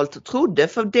initialt trodde,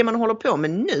 för det man håller på med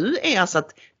nu är alltså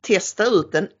att testa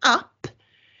ut en app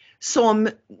som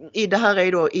det här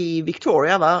är då i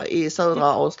Victoria i södra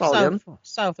Australien.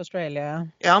 South Australia.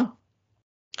 Ja.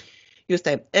 Just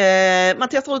det. Man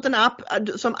testar ut en app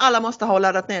som alla måste ha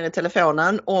laddat ner i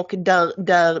telefonen och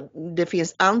där det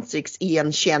finns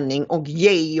ansiktsigenkänning och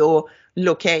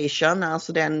geolocation,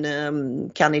 alltså den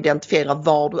kan identifiera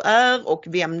var du är och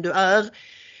vem du är.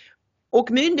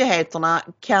 Och myndigheterna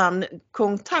kan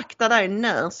kontakta dig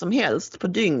när som helst på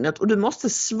dygnet och du måste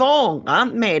svara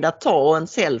med att ta en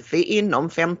selfie inom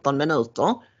 15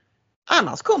 minuter.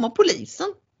 Annars kommer polisen.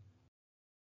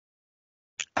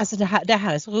 Alltså det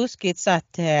här är så ruskigt så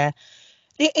att det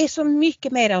är så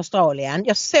mycket med Australien.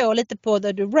 Jag såg lite på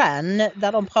The Run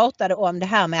där de pratade om det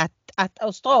här med att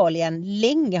Australien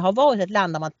länge har varit ett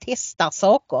land där man testar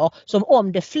saker. Som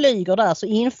om det flyger där så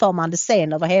inför man det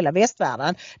sen över hela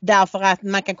västvärlden. Därför att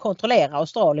man kan kontrollera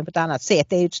Australien på ett annat sätt.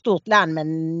 Det är ett stort land med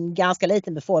en ganska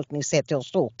liten befolkning sett hur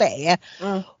stort det är.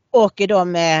 Och och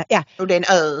det är en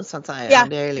ö så att säga. Ja,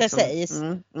 det är liksom, precis.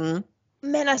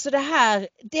 Men alltså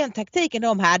den taktiken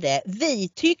de hade, vi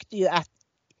tyckte ju att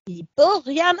i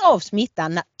början av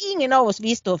smittan, när ingen av oss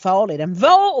visste hur farlig den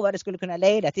var och vad det skulle kunna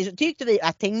leda till, så tyckte vi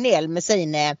att Tegnell med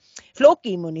sin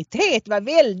flockimmunitet var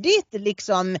väldigt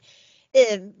liksom,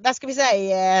 vad ska vi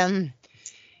säga,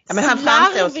 men han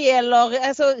slarvig eller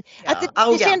alltså, att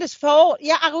det kändes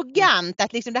arrogant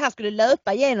att liksom det här skulle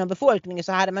löpa genom befolkningen,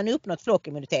 så hade man uppnått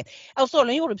flockimmunitet.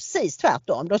 Australien gjorde precis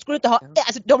tvärtom. De skulle inte ha,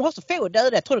 alltså, de har så få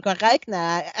döda, jag tror du kan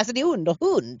räkna, alltså det är under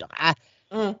 100.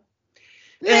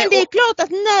 Men det är klart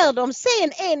att när de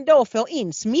sen en dag får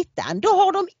in smittan, då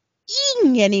har de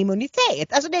ingen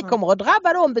immunitet. Alltså det kommer att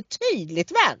drabba dem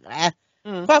betydligt värre.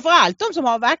 Framförallt de som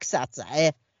har vaxat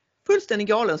sig. Fullständig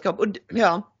galenskap. Och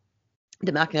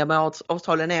det märker jag med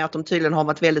Australien är att de tydligen har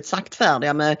varit väldigt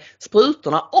saktfärdiga med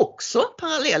sprutorna också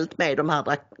parallellt med de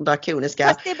här drakoniska.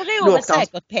 Fast det beror väl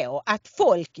säkert på att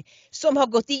folk som har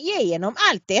gått igenom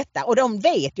allt detta, och de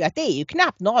vet ju att det är ju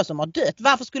knappt några som har dött.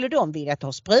 Varför skulle de vilja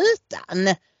ta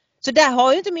sprutan? Så där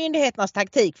har ju inte myndigheternas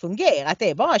taktik fungerat. Det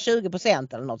är bara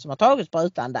 20% eller något som har tagit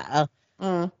sprutan där.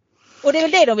 Och det är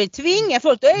väl det de vill tvinga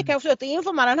folk. Då är det kanske att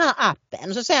inför man den här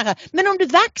appen. Så säger han, men om du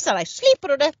vaxar dig så slipper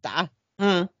du detta.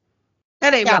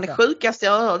 Ja, det är bland det sjukaste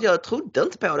jag har hört. Jag trodde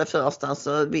inte på det först.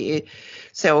 Alltså, vi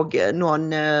såg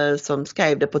någon som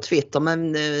skrev det på Twitter.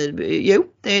 Men jo,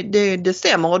 det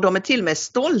stämmer. Och de är till och med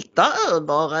stolta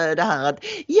över det här. Att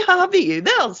vi är ju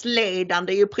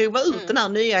världsledande i att prova ut den här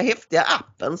nya häftiga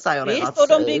appen, säger det. Visst, och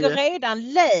de bygger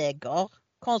redan läger.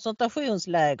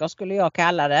 Koncentrationsläger skulle jag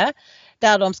kalla det.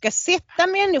 Där de ska sätta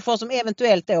människor som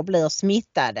eventuellt då blir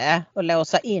smittade och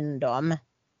låsa in dem.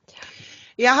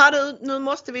 Jaha, nu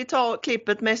måste vi ta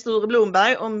klippet med Sture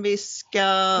Blomberg om vi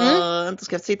inte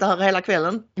ska sitta här hela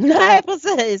kvällen. Nej,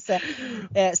 precis.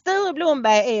 Sture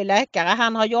Blomberg är ju läkare.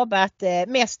 Han har jobbat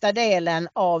mesta delen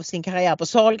av sin karriär på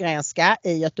Sahlgrenska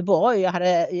i Göteborg.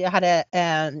 Jag hade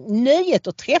nöjet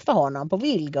att träffa honom på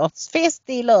Vilgerts fest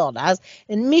i lördags.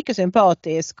 En mycket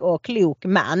sympatisk och klok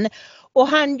man. Och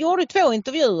han gjorde 2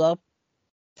 intervjuer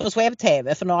för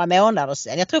webb-tv för några månader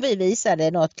sedan. Jag tror vi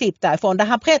visade något klipp därifrån där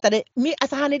han pratade,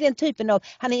 alltså han är den typen av,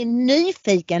 han är en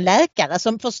nyfiken läkare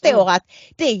som förstår att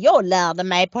det jag lärde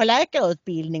mig på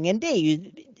läkarutbildningen, det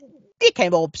kan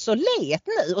ju vara obsolet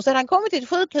nu. Och så hade han kommit till ett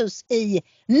sjukhus i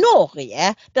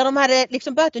Norge där de hade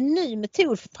liksom börjat en ny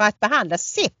metod för att behandla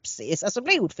sepsis, alltså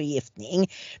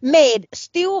blodförgiftning, med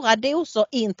stora doser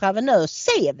intravenös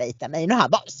C-vitamin. Och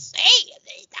han bara,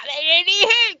 C-vitamin, det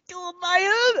är helt dumma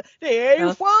ju! Det är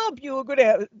ju skörbjugg och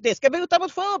det ska bota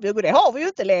mot skörbjugg och det har vi ju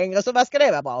inte längre, så vad ska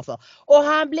det vara bra för? Och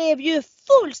han blev ju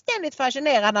fullständigt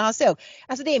fascinerad när han såg,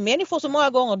 alltså det är människor som många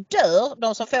gånger dör,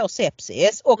 de som får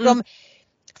sepsis, och de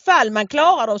fall man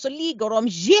klarar dem så ligger de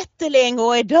jättelänge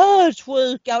och är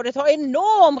dödssjuka och det tar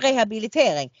enorm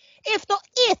rehabilitering. Efter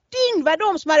 1 dygn var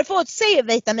de som hade fått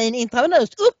C-vitamin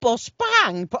intravenöst uppe och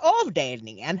sprang på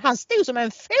avdelningen. Han stod som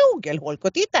en fågelholk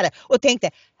och tittade och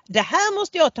tänkte, det här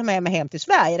måste jag ta med mig hem till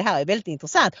Sverige, det här är väldigt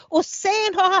intressant. Och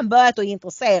sen har han börjat att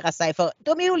intressera sig för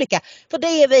de olika, för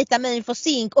D-vitamin, för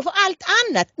zink och för allt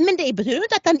annat. Men det betyder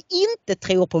inte att han inte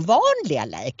tror på vanliga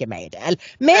läkemedel.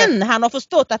 Men han har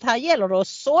förstått att här gäller det att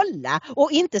sålla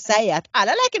och inte säga att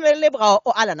alla läkemedel är bra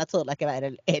och alla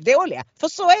naturläkemedel är dåliga. För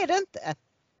så är det inte.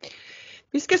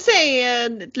 Vi ska se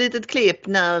ett litet klipp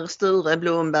när Sture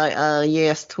Blomberg är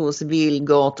gäst hos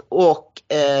Vilgert och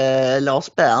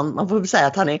Lars Bern. Man får väl säga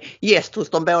att han är gäst hos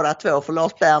de båda två, för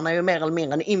Lars Bern är ju mer eller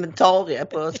mindre en inventarie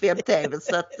på webb-tv.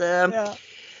 Så att,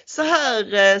 så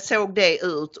här såg det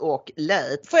ut och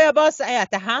lät. Får jag bara säga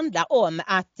att det handlar om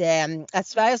att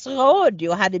Sveriges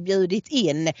Radio hade bjudit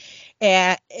in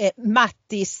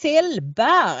Matti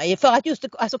Sellberg för att just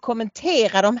alltså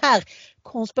kommentera de här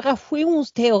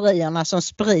konspirationsteorierna som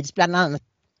sprids bland annat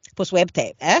på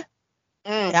webb-tv.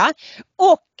 Ja.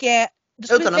 Och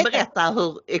utan att berätta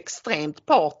hur extremt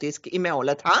partisk i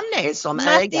målet han är som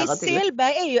ägare Matti till.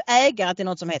 Sellberg är ju ägare till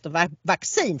något som heter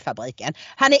Vaccinfabriken.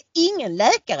 Han är ingen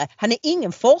läkare, han är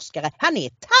ingen forskare, han är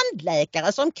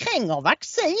tandläkare som kränger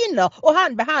vacciner och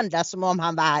han behandlas som om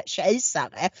han var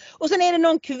kejsare. Och sen är det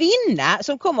någon kvinna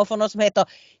som kommer från något som heter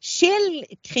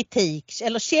källkritik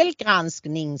eller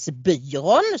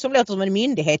källgranskningsbyrån, som låter som en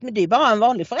myndighet, men det är bara en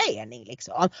vanlig förening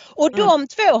liksom. Och de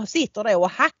två sitter då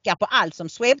och hackar på allt som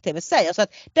webb-tv säger. Så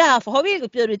att därför har vi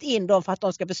bjudit in dem för att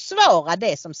de ska besvara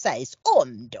det som sägs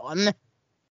om dem.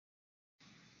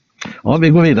 Ja, vi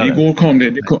går vidare. Igår kom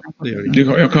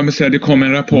det kom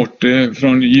en rapport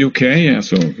från UK.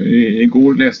 Alltså.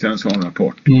 Igår läste jag en sån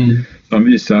rapport som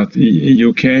visar att i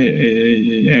UK,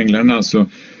 i England alltså,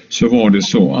 så var det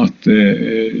så att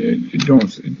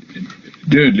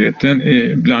dödligheten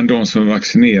bland de som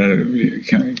vaccinerade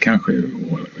kanske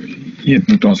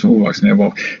gentemot de som ovaccinerade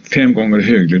var 5 gånger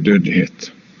högre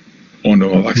dödlighet. om de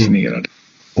var vaccinerade.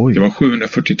 Det var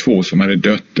 742 som hade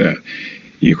dött där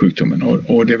i sjukdomen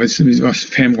och det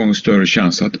var 5 gånger större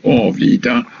chans att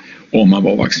avlida om man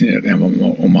var vaccinerad än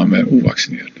om man var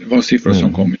ovaccinerad. Det var siffror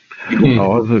som kom igår.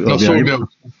 Ja,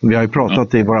 vi har ju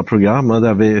pratat i våra program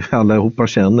där vi allihopa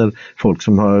känner folk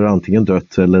som har antingen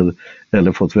dött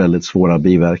eller fått väldigt svåra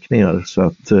biverkningar. Så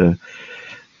att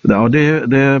ja,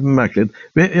 det är märkligt.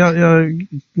 Jag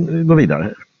går vidare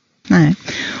här. Nej.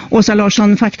 Åsa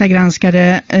Larsson,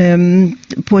 faktagranskare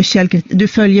på du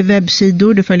följer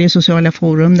webbsidor, du följer sociala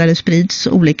forum där det sprids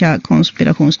olika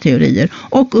konspirationsteorier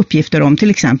och uppgifter om till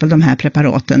exempel de här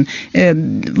preparaten.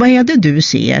 Vad är det du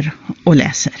ser och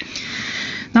läser?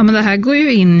 Ja, men det här går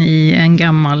ju in i en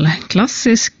gammal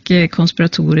klassisk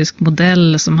konspiratorisk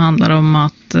modell som handlar om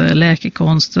att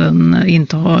läkekonsten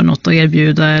inte har något att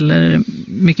erbjuda eller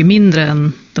mycket mindre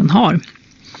än den har.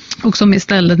 Och som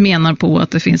istället menar på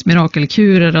att det finns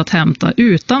mirakelkurer att hämta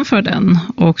utanför den.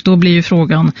 Och då blir ju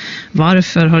frågan,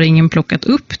 varför har ingen plockat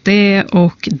upp det?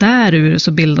 Och därur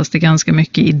så bildas det ganska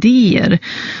mycket idéer.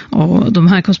 Och de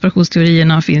här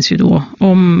konspirationsteorierna finns ju då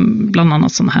om bland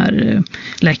annat sådana här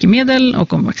läkemedel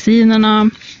och om vaccinerna.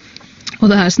 Och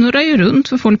det här snurrar ju runt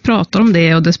för folk pratar om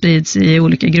det och det sprids i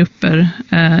olika grupper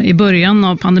i början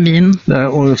av pandemin.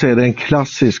 Och du säger det är en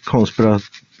klassisk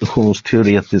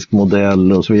konspirationsteoretisk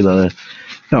modell och så vidare.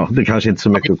 Ja, det kanske inte så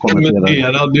mycket att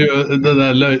kommentera. Det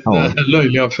där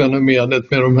löjliga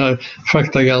fenomenet med de här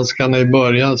faktagranskarna i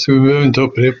början, så vi behöver inte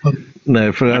upprepa.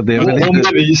 Nej, för det är väl inte... Om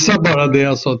det visar bara det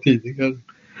jag sa tidigare.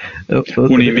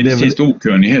 Hon är medicinskt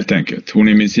okunnig helt enkelt. Hon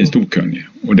är medicinskt okunnig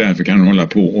och därför kan hon hålla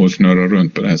på och snurra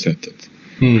runt på det här sättet.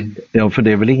 Ja, för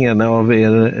det är väl ingen av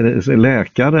er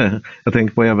läkare, jag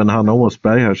tänker på även Hanna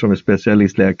Åsberg här som är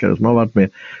specialistläkare som har varit med,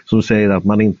 som säger att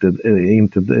man inte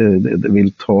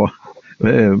vill ta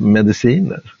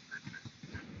mediciner.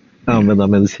 Använda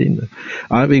mediciner.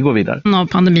 Ja, vi går vidare. Av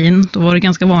pandemin, då var det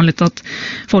ganska vanligt att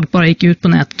folk bara gick ut på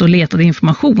nätet och letade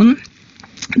information.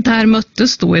 Där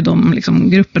möttes då i de liksom,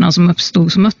 grupperna som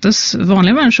uppstod, så möttes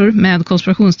vanliga människor med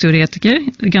konspirationsteoretiker,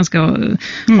 ganska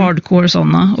hardcore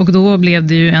sådana, och då blev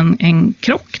det ju en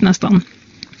krock nästan.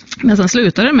 Men sen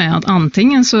slutade det med att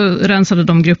antingen så rensade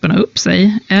de grupperna upp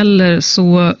sig eller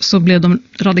så blev de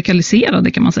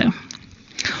radikaliserade kan man säga.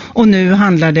 Och nu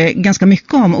handlar det ganska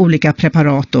mycket om olika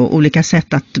preparat och olika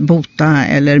sätt att bota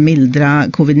eller mildra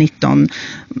covid-19,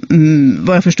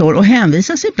 vad jag förstår, och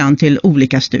hänvisas ibland till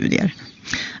olika studier.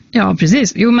 Ja,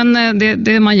 precis. Jo, men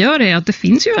det man gör är att det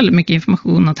finns ju väldigt mycket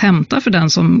information att hämta för den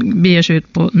som beger sig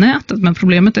ut på nätet. Men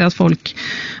problemet är att folk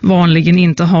vanligen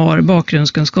inte har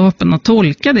bakgrundskunskapen att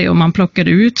tolka det. Och man plockar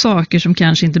ut saker som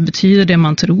kanske inte betyder det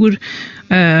man tror.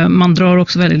 Man drar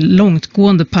också väldigt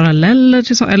långtgående paralleller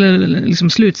till eller liksom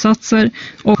slutsatser.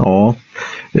 Ja,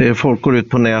 folk går ut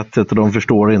på nätet och de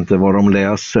förstår inte vad de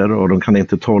läser och de kan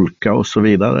inte tolka och så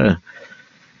vidare.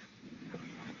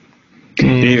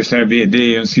 Det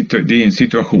är en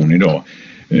situation idag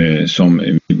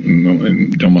som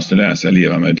de måste lära sig att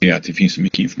leva med, det är att det finns så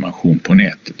mycket information på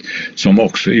nätet som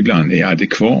också ibland är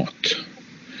adekvat.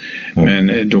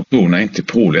 Men doktorerna är inte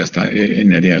pålästa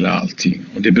när det gäller allting.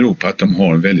 Och det beror på att de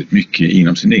har väldigt mycket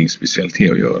inom sin egen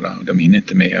specialitet att göra. De hinner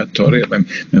inte med att ta reda på,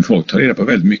 men folk tar reda på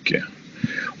väldigt mycket.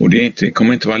 Och det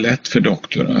kommer inte vara lätt för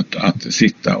doktorn att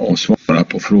sitta och svara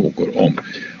på frågor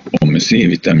om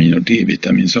C-vitamin och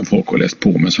D-vitamin som folk har läst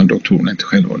på men som doktorerna inte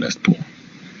själva har läst på.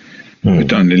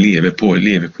 Utan det lever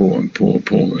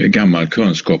på gammal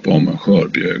kunskap om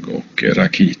skörbjörg och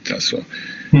rakit alltså.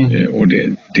 Och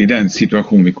det är den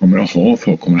situation vi kommer att ha.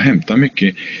 Folk kommer att hämta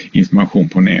mycket information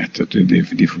på nätet.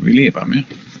 Det får vi leva med.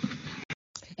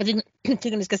 Jag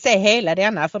tycker ni ska se hela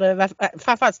denna, för det var,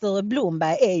 framförallt Sture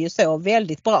Blomberg är ju så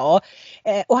väldigt bra.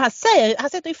 Och han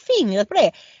sätter ju fingret på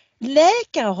det.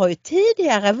 Läkare har ju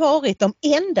tidigare varit de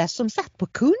enda som satt på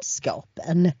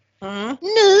kunskapen.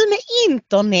 Nu med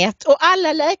internet och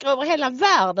alla läkare över hela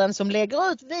världen som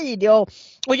lägger ut videor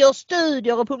och gör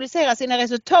studier och publicerar sina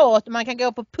resultat. Man kan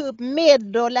gå på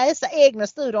PubMed och läsa egna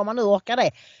studier om man nu orkar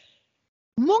det.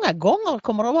 Många gånger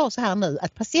kommer det att vara så här nu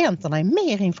att patienterna är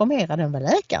mer informerade än vad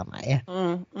läkarna är.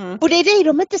 Och det är det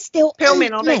de inte står ut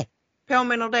med.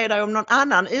 Påminner det dig om någon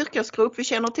annan yrkesgrupp vi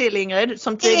känner till, Ingrid,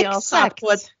 som tidigare har satt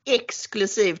på ett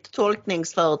exklusivt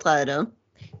tolkningsföreträde?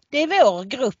 Det är vår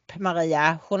grupp,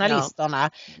 Maria,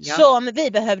 journalisterna, som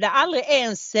vi behövde aldrig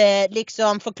ens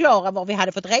liksom förklara var vi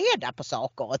hade fått reda på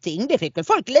saker och ting. Det fick väl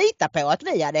folk lita på att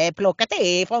vi hade plockat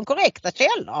det från korrekta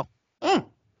källor.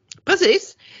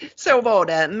 Precis, så var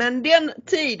det. Men den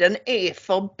tiden är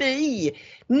förbi.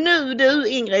 Nu du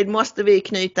Ingrid måste vi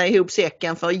knyta ihop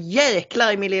säcken, för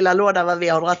jäklar i min lilla låda vad vi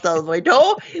har dragit över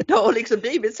idag. Det har liksom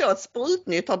blivit så att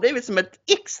Sprutnytt har blivit som ett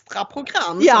extra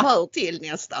program som hör till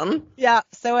nästan. Ja,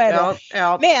 så är det.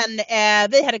 Ja. Men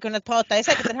vi hade kunnat prata i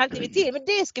säkert en halvtimme till, men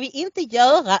det ska vi inte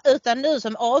göra, utan nu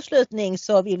som avslutning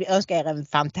så vill vi önska er en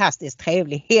fantastiskt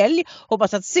trevlig helg.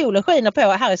 Hoppas att solen skiner på.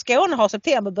 Här i Skåne har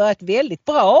september börjat väldigt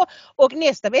bra och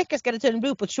nästa vecka ska det tydligen bli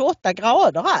upp på 28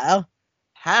 grader här.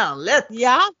 Härligt!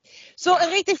 Ja, så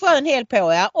en riktigt skön helg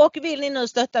på er, och vill ni nu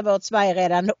stötta vårt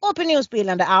Sverigeredande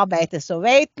opinionsbildande arbete så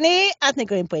vet ni att ni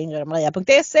går in på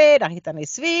ingridomaria.se, där hittar ni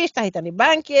Swish, där hittar ni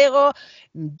bankgiro,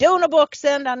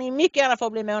 donorboxen där ni mycket gärna får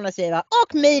bli månadsgivare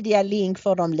och medialink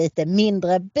för de lite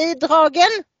mindre bidragen.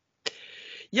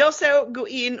 Jag så gå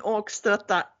in och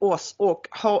stötta oss och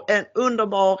ha en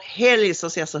underbar helg, så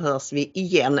ses och hörs vi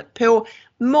igen på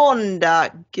måndag.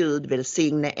 Gud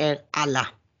välsigne er alla.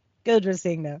 Gud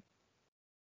välsigne.